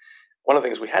 Absolutely. One of the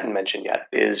things we hadn't mentioned yet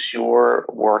is your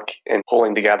work in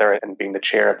pulling together and being the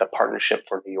chair of the Partnership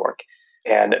for New York.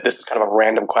 And this is kind of a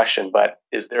random question, but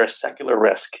is there a secular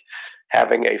risk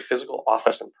having a physical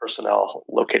office and personnel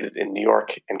located in New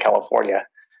York and California,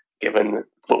 given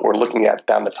what we're looking at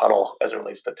down the tunnel as it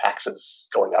relates to taxes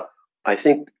going up? I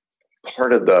think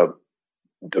part of the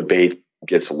debate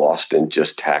gets lost in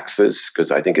just taxes, because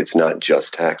I think it's not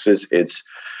just taxes. It's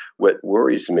what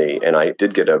worries me, and I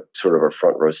did get a sort of a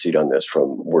front row seat on this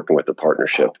from working with the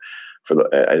partnership.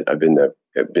 I've been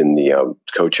the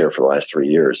co-chair for the last 3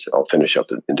 years. I'll finish up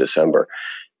in December.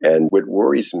 And what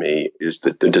worries me is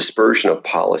that the dispersion of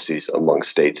policies among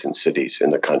states and cities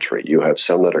in the country. You have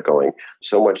some that are going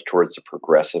so much towards the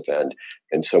progressive end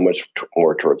and so much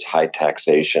more towards high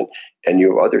taxation. And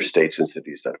you have other states and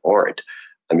cities that aren't.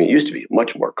 I mean, it used to be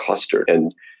much more clustered.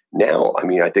 And now, I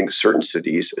mean, I think certain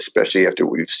cities, especially after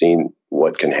we've seen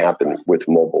what can happen with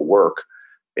mobile work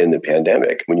in the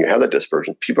pandemic, when you have that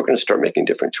dispersion, people are going to start making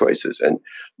different choices. And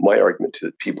my argument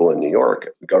to people in New York,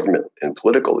 government and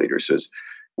political leaders, is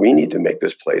we need to make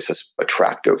this place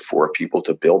attractive for people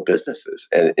to build businesses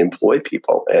and employ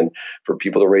people and for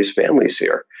people to raise families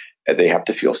here. And they have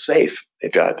to feel safe.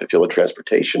 They've got to feel that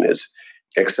transportation is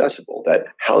accessible, that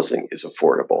housing is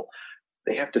affordable.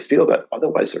 They have to feel that.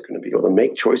 Otherwise, they're going to be able to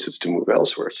make choices to move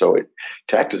elsewhere. So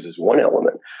taxes is one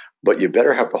element, but you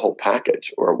better have the whole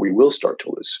package or we will start to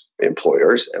lose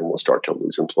employers and we'll start to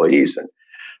lose employees. And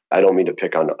I don't mean to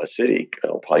pick on a city.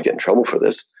 I'll probably get in trouble for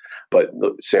this. But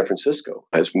San Francisco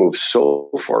has moved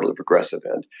so far to the progressive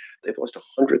end. They've lost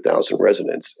 100,000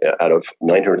 residents out of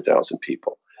 900,000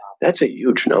 people. That's a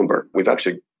huge number. We've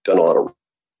actually done a lot of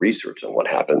research on what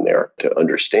happened there to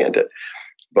understand it.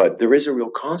 But there is a real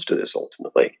cost to this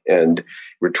ultimately. And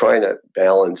we're trying to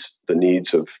balance the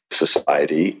needs of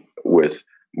society with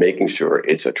making sure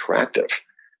it's attractive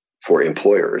for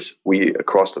employers. We,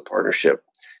 across the partnership,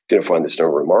 didn't find this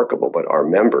number remarkable, but our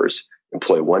members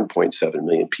employ 1.7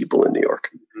 million people in New York.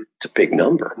 It's a big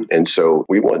number. And so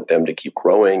we want them to keep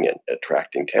growing and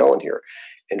attracting talent here.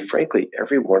 And frankly,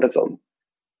 every one of them,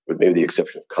 with maybe the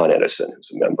exception of Con Edison,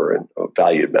 who's a member and a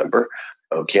valued member,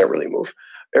 who can't really move,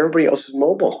 everybody else is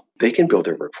mobile. They can build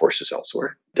their workforces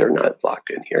elsewhere. They're not locked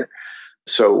in here.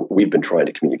 So we've been trying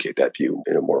to communicate that view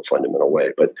in a more fundamental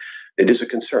way. But it is a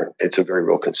concern. It's a very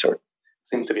real concern.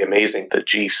 Seems to be amazing. The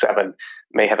G7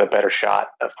 may have a better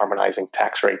shot of harmonizing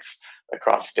tax rates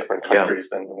across different countries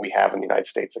than we have in the United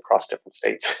States across different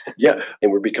states. Yeah.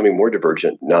 And we're becoming more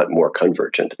divergent, not more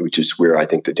convergent, which is where I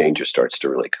think the danger starts to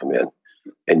really come in.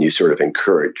 And you sort of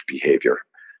encourage behavior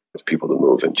with people to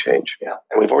move and change. Yeah.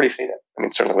 And we've already seen it. I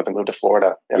mean, certainly with the move to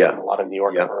Florida and a lot of New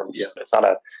York firms. Yeah. It's not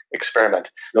an experiment.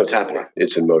 No, it's happening.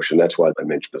 It's in motion. That's why I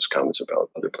mentioned those comments about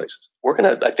other places. We're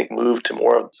going to, I think, move to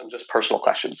more of some just personal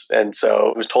questions. And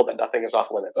so I was told that nothing is off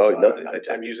limits. Oh, nothing.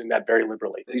 I'm using that very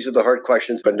liberally. These are the hard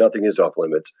questions, but nothing is off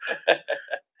limits.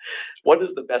 What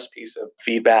is the best piece of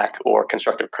feedback or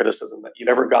constructive criticism that you've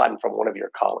ever gotten from one of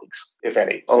your colleagues, if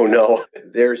any? Oh, no.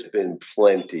 There's been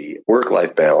plenty.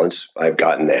 Work-life balance, I've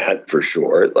gotten that for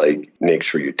sure. Like, make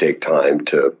sure you take time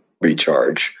to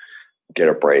recharge, get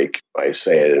a break. I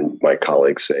say it, and my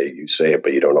colleagues say, you say it,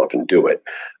 but you don't often do it.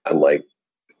 I'm like,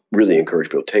 really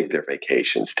encourage people to take their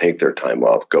vacations, take their time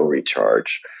off, go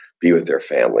recharge, be with their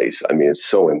families. I mean, it's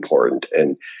so important.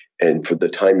 And for the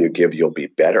time you give, you'll be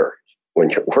better when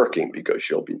you're working because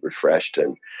you'll be refreshed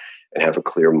and have a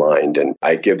clear mind. And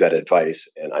I give that advice,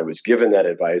 and I was given that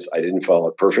advice. I didn't follow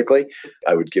it perfectly.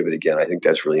 I would give it again. I think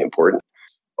that's really important.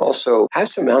 Also, have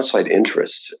some outside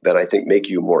interests that I think make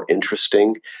you more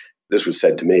interesting. This was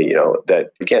said to me,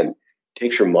 that, again,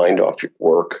 takes your mind off your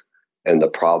work and the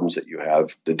problems that you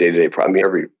have, the day-to-day problem. I mean,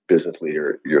 every business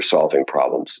leader, you're solving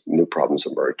problems. New problems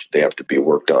emerge. They have to be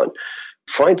worked on.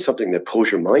 Find something that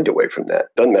pulls your mind away from that.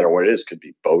 Doesn't matter what it is. It could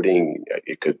be boating.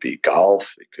 It could be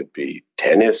golf. It could be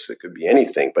tennis. It could be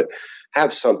anything. But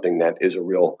have something that is a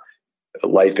real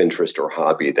life interest or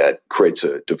hobby that creates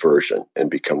a diversion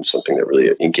and becomes something that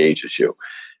really engages you.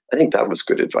 I think that was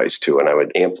good advice too. And I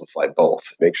would amplify both.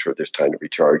 Make sure there's time to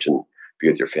recharge and be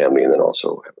with your family, and then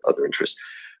also have other interests.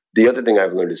 The other thing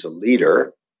I've learned as a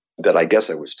leader that I guess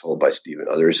I was told by Steve and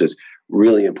others is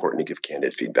really important to give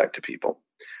candid feedback to people.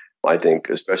 I think,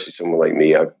 especially someone like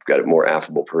me, I've got a more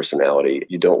affable personality.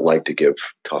 You don't like to give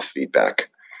tough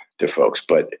feedback to folks,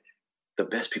 but the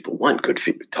best people want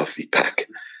tough feedback.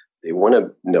 They want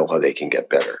to know how they can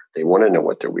get better. They want to know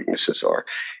what their weaknesses are.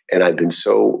 And I've been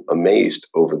so amazed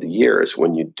over the years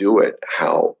when you do it,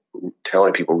 how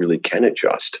talented people really can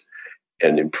adjust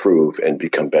and improve and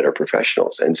become better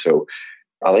professionals. And so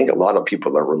I think a lot of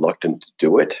people are reluctant to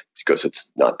do it because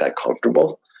it's not that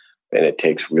comfortable. And it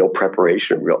takes real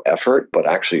preparation, real effort, but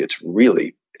actually it's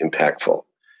really impactful.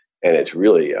 And it's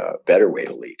really a better way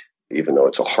to lead, even though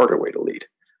it's a harder way to lead.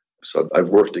 So I've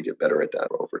worked to get better at that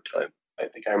over time. I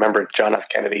think I remember John F.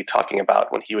 Kennedy talking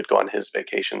about when he would go on his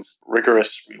vacations,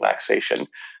 rigorous relaxation.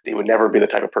 He would never be the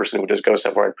type of person who would just go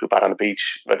somewhere and poop out on the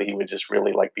beach, but he would just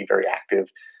really be very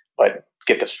active, but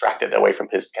get distracted away from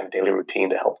his kind of daily routine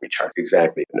to help recharge.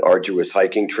 Exactly. An arduous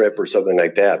hiking trip or something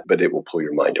like that, but it will pull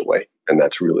your mind away. And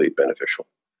that's really beneficial.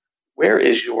 Where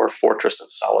is your fortress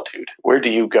of solitude? Where do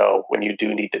you go when you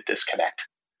do need to disconnect?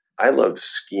 I love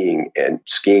skiing, and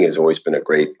skiing has always been a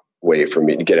great way for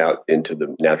me to get out into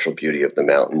the natural beauty of the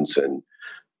mountains. And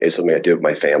it's something I do with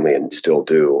my family and still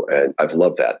do. And I've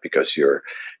loved that because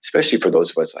especially for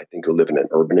those of us, I think, who live in an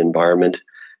urban environment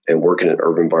and work in an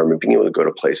urban environment, being able to go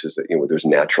to places that, where there's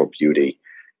natural beauty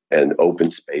and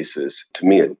open spaces, to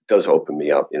me, it does open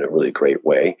me up in a really great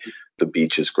way. The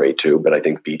beach is great too, but I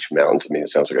think beach, mountains, it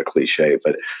sounds like a cliche,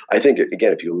 but I think,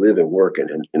 again, if you live and work in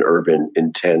an urban,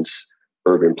 intense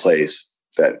urban place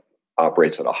that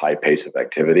operates at a high pace of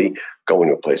activity, going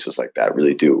to places like that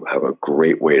really do have a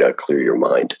great way to clear your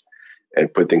mind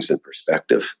and put things in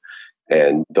perspective.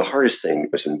 And the hardest thing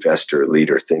as an investor,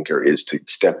 leader, thinker is to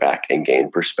step back and gain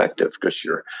perspective, because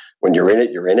when you're in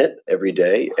it every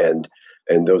day.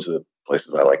 And those are the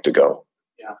places I like to go.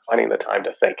 Yeah, finding the time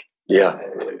to think. Yeah.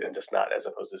 And just not, as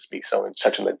opposed to speak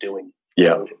such in the doing.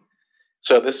 Yeah.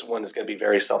 So this one is going to be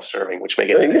very self-serving, which may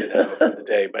get edited out of the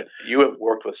day. But you have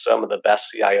worked with some of the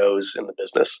best CIOs in the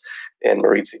business, in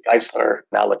Mauricio Geisler,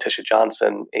 now Letitia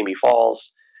Johnson, Amy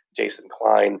Falls, Jason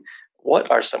Klein.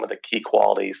 What are some of the key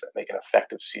qualities that make an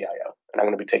effective CIO? And I'm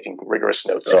going to be taking rigorous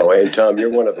notes. Oh, and Tom, you're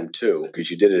one of them too,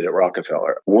 because you did it at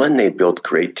Rockefeller. One, they built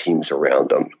great teams around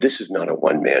them. This is not a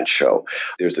one-man show.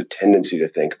 There's a tendency to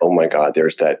think, oh my God,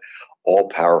 there's that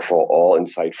all-powerful,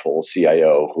 all-insightful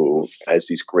CIO who has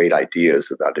these great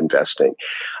ideas about investing.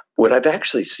 What I've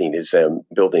actually seen is them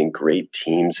building great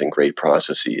teams and great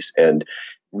processes, and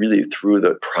really through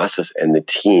the process and the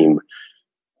team,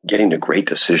 getting to great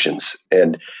decisions.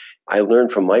 And I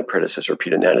learned from my predecessor,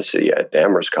 Peter Natasi, at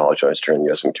Amherst College when I was chairing the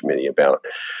investment committee, about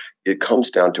it comes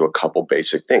down to a couple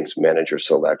basic things: manager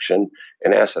selection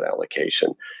and asset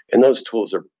allocation. And those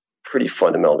tools are pretty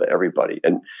fundamental to everybody.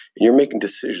 And you're making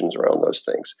decisions around those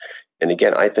things. And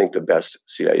again, I think the best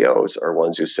CIOs are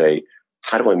ones who say,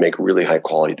 how do I make really high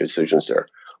quality decisions there?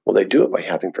 Well, they do it by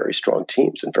having very strong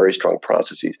teams and very strong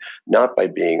processes, not by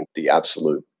being the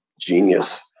absolute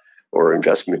genius or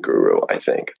investment guru, I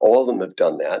think. All of them have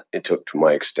done that. It took, to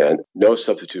my extent, no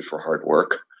substitute for hard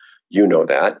work. You know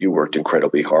that. You worked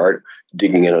incredibly hard,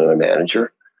 digging in on a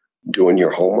manager, doing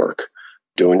your homework,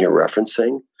 doing your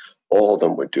referencing. All of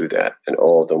them would do that, and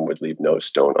all of them would leave no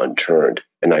stone unturned.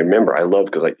 And I remember, I love,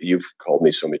 because you've called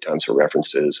me so many times for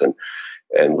references,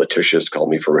 and Letitia's called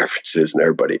me for references, and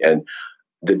everybody. And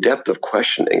the depth of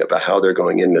questioning about how they're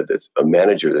going into this, a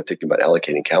manager, they're thinking about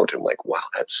allocating capital. I'm like, wow,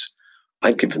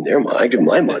 I'd give them their money. I'd give them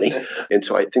my money. And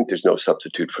so I think there's no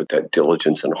substitute for that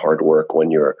diligence and hard work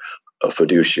when you're a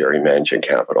fiduciary managing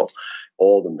capital.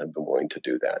 All of them have been willing to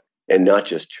do that and not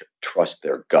just trust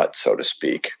their gut, so to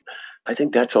speak. I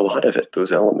think that's a lot of it,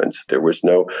 those elements.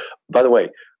 By the way,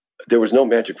 there was no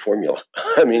magic formula.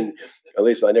 I mean, at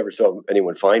least I never saw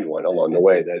anyone find one along the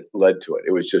way that led to it.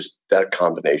 It was just that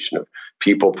combination of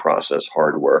people, process,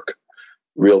 hard work,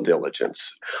 real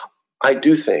diligence. I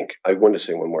do think, I want to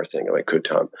say one more thing if I could,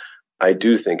 Tom. I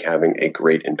do think having a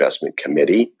great investment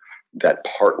committee that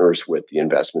partners with the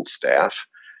investment staff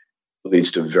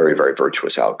leads to very, very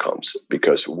virtuous outcomes.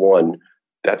 Because one,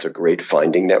 that's a great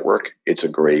finding network. It's a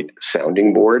great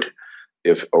sounding board.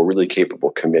 If a really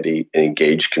capable committee, an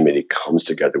engaged committee comes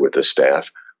together with the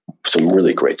staff, some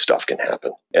really great stuff can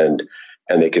happen. And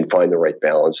they can find the right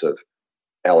balance of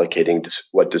allocating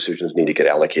what decisions need to get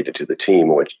allocated to the team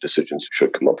and which decisions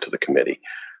should come up to the committee.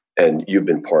 And you've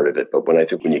been part of it. But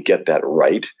when you get that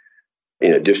right,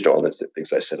 in addition to all the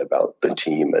things I said about the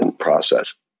team and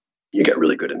process, you get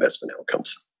really good investment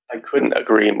outcomes. I couldn't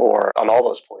agree more on all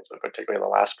those points, but particularly on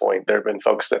the last point. There have been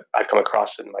folks that I've come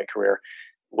across in my career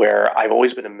where I've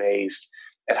always been amazed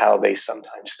at how they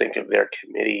sometimes think of their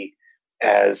committee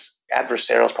as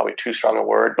adversarial is probably too strong a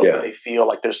word, but when they feel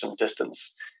like there's some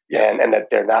distance and that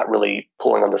they're not really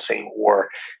pulling on the same oar,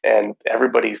 and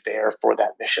everybody's there for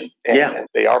that mission. And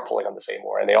they are pulling on the same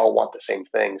oar, and they all want the same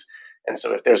things. And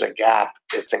so if there's a gap,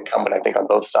 it's incumbent, I think, on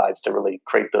both sides to really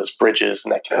create those bridges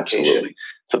and that communication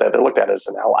so that they're looked at as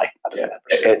an ally, not as an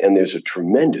adversary. And there's a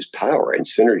tremendous power and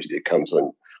synergy that comes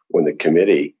when the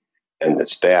committee and the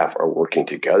staff are working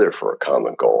together for a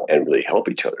common goal and really help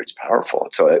each other. It's powerful.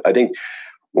 So I think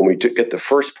when we get the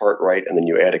first part right, and then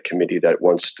you add a committee that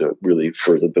wants to really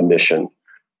further the mission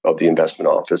of the investment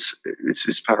office,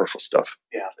 it's powerful stuff.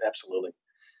 Yeah, absolutely.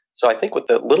 So I think with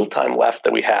the little time left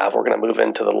that we have, we're going to move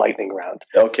into the lightning round.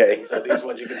 Okay. And so these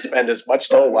ones you can spend as much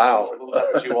time or little time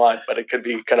as you want, but it could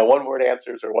be kind of one-word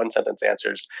answers or one-sentence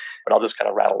answers. But I'll just kind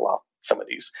of rattle off some of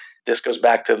these. This goes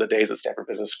back to the days at Stanford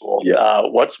Business School. Yeah.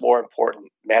 What's more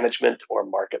important, management or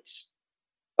markets?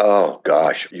 Oh,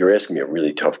 gosh. You're asking me a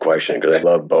really tough question because I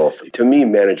love both. To me,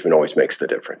 management always makes the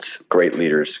difference. Great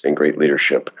leaders and great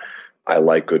leadership. I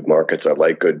like good markets. I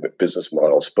like good business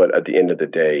models. But at the end of the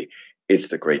day, it's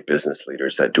the great business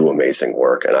leaders that do amazing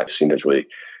work. And I've seen it really,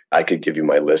 I could give you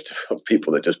my list of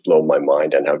people that just blow my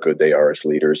mind on how good they are as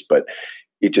leaders, but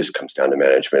it just comes down to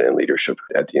management and leadership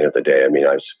at the end of the day. I mean,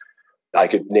 I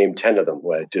could name 10 of them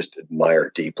who I just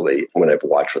admire deeply when I've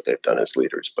watched what they've done as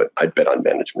leaders, but I'd bet on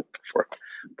management before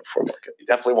market. You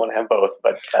definitely want to have both,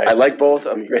 but I like both.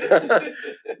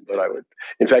 But I would.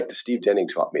 In fact, Steve Denning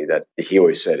taught me that he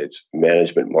always said it's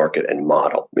management, market, and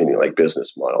model, meaning like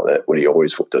business model. That what he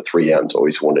always, the 3 M's,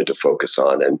 always wanted to focus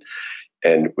on, and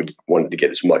wanted to get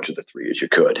as much of the 3 as you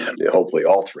could. Hopefully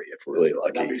all 3 if we're really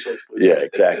lucky. Yeah,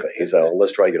 exactly. He's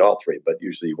let's try to get all 3, but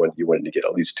usually you wanted to get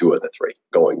at least 2 of the 3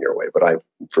 going your way. But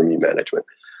for me, management.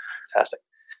 Fantastic.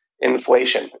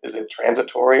 Inflation, is it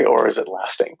transitory or is it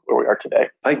lasting where we are today?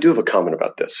 I do have a comment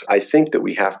about this. I think that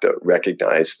we have to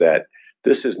recognize that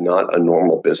this is not a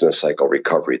normal business cycle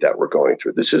recovery that we're going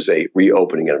through. This is a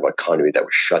reopening of an economy that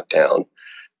was shut down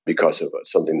because of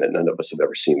something that none of us have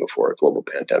ever seen before, a global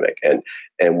pandemic. And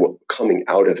coming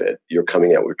out of it, you're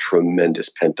coming out with tremendous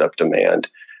pent-up demand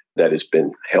that has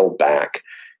been held back.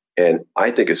 And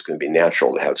I think it's going to be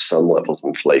natural to have some level of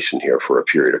inflation here for a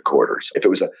period of quarters. If it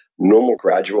was a normal,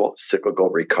 gradual, cyclical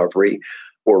recovery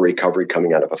or recovery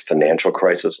coming out of a financial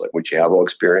crisis like what you have all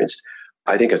experienced,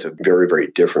 I think it's a very, very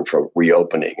different from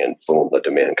reopening and boom, the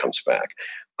demand comes back.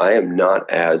 I am not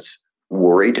as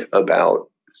worried about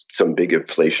some big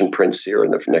inflation prints here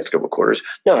in the next couple of quarters.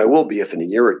 No, I will be if in a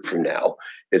year from now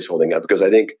it's holding up, because I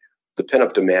think the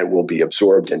pent-up demand will be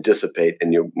absorbed and dissipate,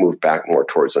 and you'll move back more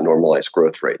towards a normalized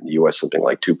growth rate in the U.S., something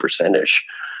like 2%-ish,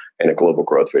 and a global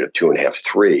growth rate of 2.5,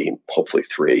 3, hopefully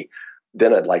 3.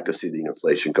 Then I'd like to see the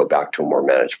inflation go back to a more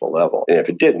manageable level. And if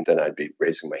it didn't, then I'd be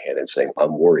raising my hand and saying,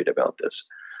 I'm worried about this.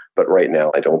 But right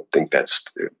now, I don't think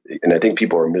and I think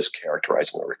people are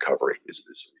mischaracterizing the recovery is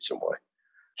the reason why.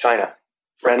 China.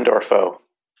 Friend or foe?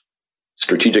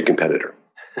 Strategic competitor.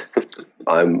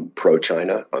 I'm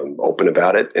pro-China. I'm open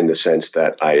about it in the sense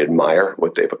that I admire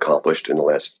what they've accomplished in the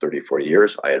last 34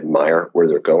 years. I admire where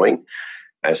they're going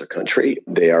as a country.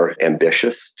 They are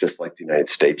ambitious, just like the United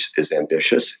States is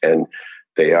ambitious, and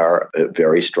they are a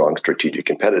very strong strategic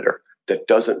competitor. That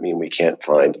doesn't mean we can't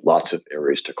find lots of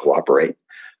areas to cooperate.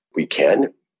 We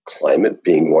can, climate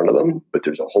being one of them, but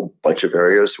there's a whole bunch of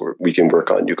areas where we can work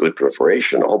on nuclear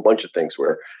proliferation, a whole bunch of things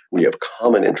where we have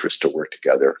common interest to work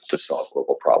together to solve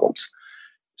global problems.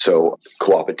 So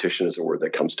coopetition is a word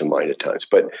that comes to mind at times.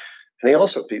 And I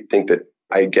also think that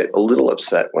I get a little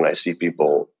upset when I see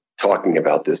people talking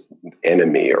about this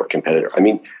enemy or competitor. I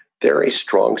mean, they're very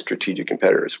strong strategic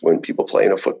competitors. When people play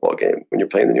in a football game, when you're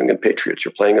playing the New England Patriots,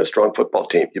 you're playing a strong football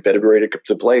team. You better be ready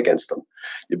to play against them.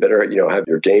 You better, have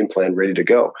your game plan ready to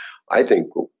go. I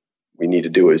think what we need to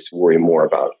do is worry more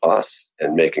about us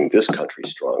and making this country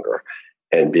stronger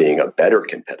and being a better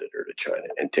competitor to China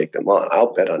and take them on.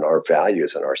 I'll bet on our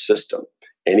values and our system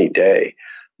any day.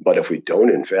 But if we don't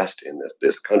invest in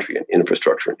this country in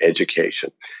infrastructure and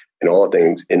education and all the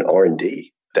things in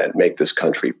R&D that make this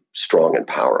country strong and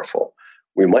powerful,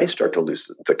 we might start to lose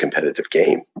the competitive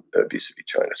game vis-a-vis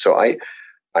China. So I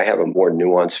have a more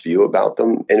nuanced view about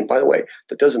them. And by the way,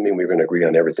 that doesn't mean we're going to agree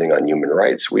on everything on human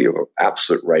rights. We have an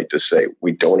absolute right to say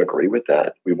we don't agree with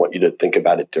that. We want you to think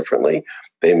about it differently.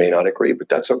 They may not agree, but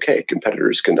that's okay.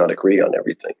 Competitors cannot agree on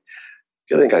everything.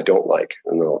 The other thing I don't like,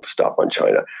 and I'll stop on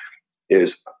China,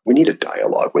 is we need a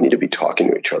dialogue. We need to be talking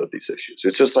to each other these issues.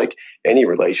 It's just like any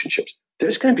relationships.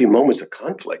 There's going to be moments of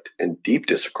conflict and deep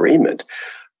disagreement,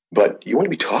 but you want to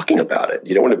be talking about it.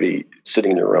 You don't want to be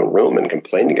sitting in your own room and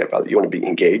complaining about it. You want to be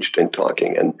engaged and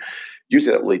talking and use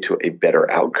that lead to a better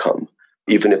outcome,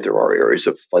 even if there are areas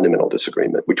of fundamental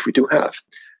disagreement, which we do have.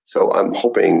 So I'm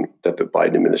hoping that the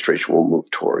Biden administration will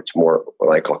move towards more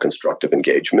what I call constructive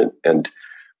engagement, and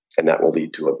that will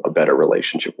lead to a better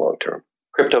relationship long term.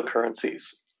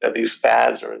 Cryptocurrencies, are these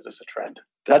fads or is this a trend?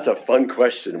 That's a fun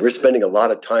question. We're spending a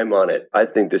lot of time on it. I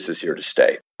think this is here to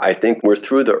stay. I think we're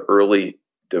through the early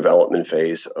development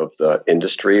phase of the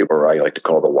industry, or I like to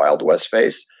call the Wild West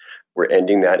phase. We're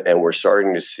ending that, and we're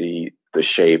starting to see the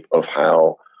shape of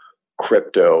how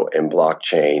crypto and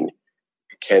blockchain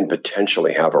can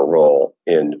potentially have a role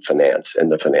in finance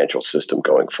and the financial system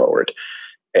going forward.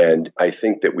 And I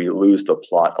think that we lose the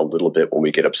plot a little bit when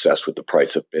we get obsessed with the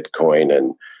price of Bitcoin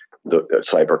and the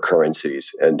cyber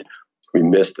currencies. And we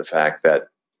miss the fact that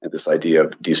this idea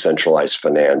of decentralized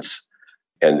finance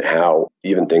and how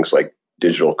even things like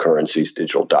digital currencies,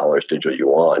 digital dollars, digital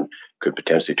yuan could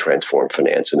potentially transform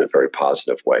finance in a very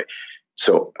positive way.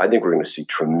 So I think we're going to see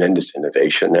tremendous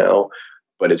innovation now,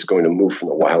 but it's going to move from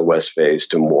the Wild West phase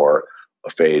to more a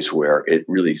phase where it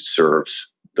really serves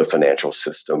the financial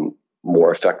system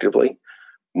more effectively.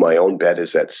 My own bet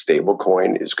is that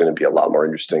stablecoin is going to be a lot more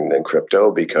interesting than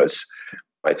crypto, because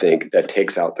I think that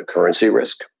takes out the currency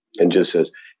risk and just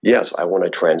says, yes, I want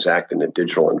to transact in a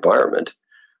digital environment,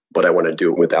 but I want to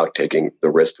do it without taking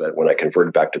the risk that when I convert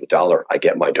it back to the dollar, I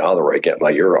get my dollar, or I get my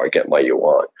euro, I get my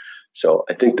yuan. So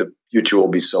I think the future will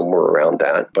be somewhere around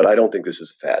that, but I don't think this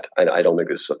is a fad. I don't think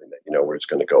this is something that, where it's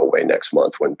going to go away next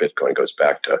month when Bitcoin goes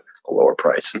back to a lower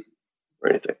price or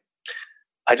anything.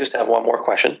 I just have one more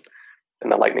question in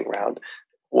the lightning round.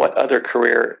 What other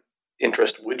career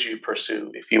interest would you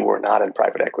pursue if you were not in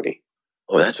private equity?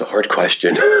 Oh, that's a hard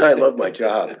question. I love my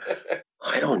job.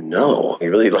 I don't know. I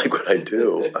really like what I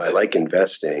do. I like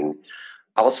investing.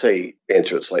 I'll answer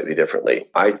it slightly differently.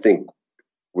 I think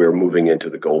we're moving into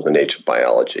the golden age of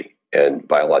biology and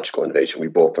biological innovation. We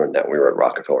both learned that when we were at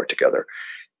Rockefeller together.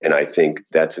 And I think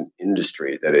that's an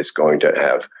industry that is going to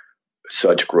have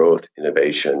such growth,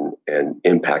 innovation, and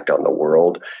impact on the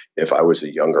world. If I was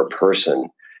a younger person,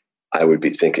 I would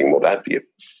be thinking, well, that'd be an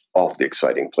awfully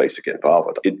exciting place to get involved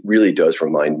with. It really does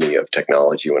remind me of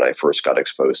technology when I first got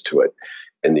exposed to it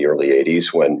in the early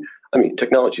 80s when,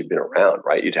 technology had been around,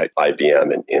 right? You'd had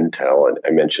IBM and Intel, and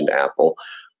I mentioned Apple,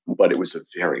 but it was the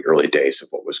very early days of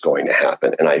what was going to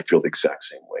happen. And I feel the exact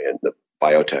same way in the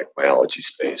biotech biology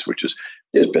space,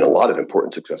 there's been a lot of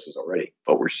important successes already,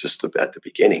 but we're just at the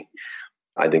beginning.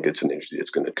 I think it's an industry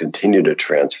that's going to continue to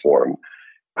transform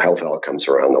health outcomes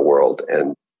around the world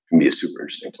and be a super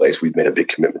interesting place. We've made a big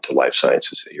commitment to life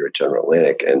sciences here at General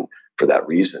Atlantic, and for that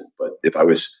reason. But if I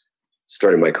was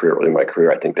starting my career early in my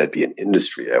career, I think that'd be an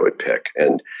industry I would pick.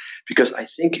 And because I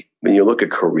think when you look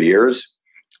at careers,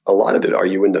 a lot of it, are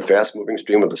you in the fast-moving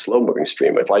stream or the slow-moving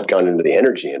stream? If I'd gone into the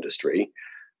energy industry,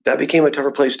 that became a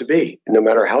tougher place to be. No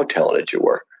matter how talented you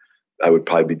were, I would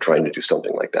probably be trying to do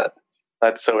something like that.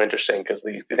 That's so interesting because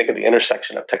you think of the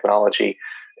intersection of technology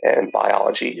and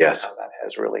biology. Yes. How that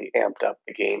has really amped up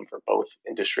the game for both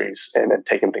industries and then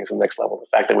taken things to the next level.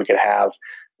 The fact that we could have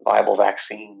viable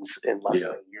vaccines in less than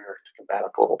a year to combat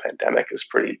a global pandemic is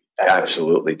pretty fascinating.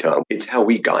 Absolutely, Tom. It's how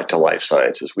we got to life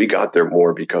sciences. We got there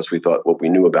more because we thought what we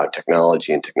knew about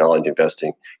technology and technology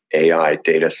investing, AI,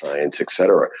 data science, et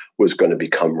cetera, was going to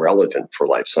become relevant for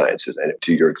life sciences. And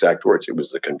to your exact words, it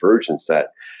was the convergence that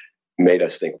made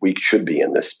us think we should be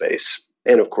in this space.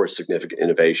 And of course, significant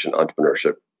innovation,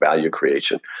 entrepreneurship, value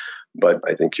creation. But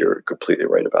I think you're completely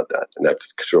right about that. And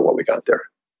that's sure what we got there.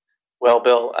 Well,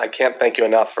 Bill, I can't thank you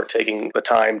enough for taking the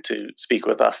time to speak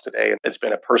with us today. It's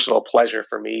been a personal pleasure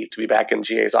for me to be back in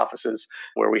GA's offices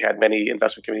where we had many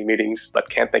investment committee meetings, but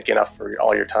can't thank you enough for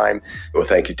all your time. Well,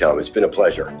 thank you, Tom. It's been a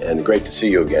pleasure and great to see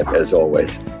you again, as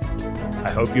always. I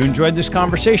hope you enjoyed this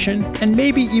conversation and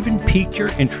maybe even piqued your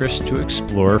interest to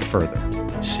explore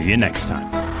further. See you next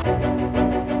time.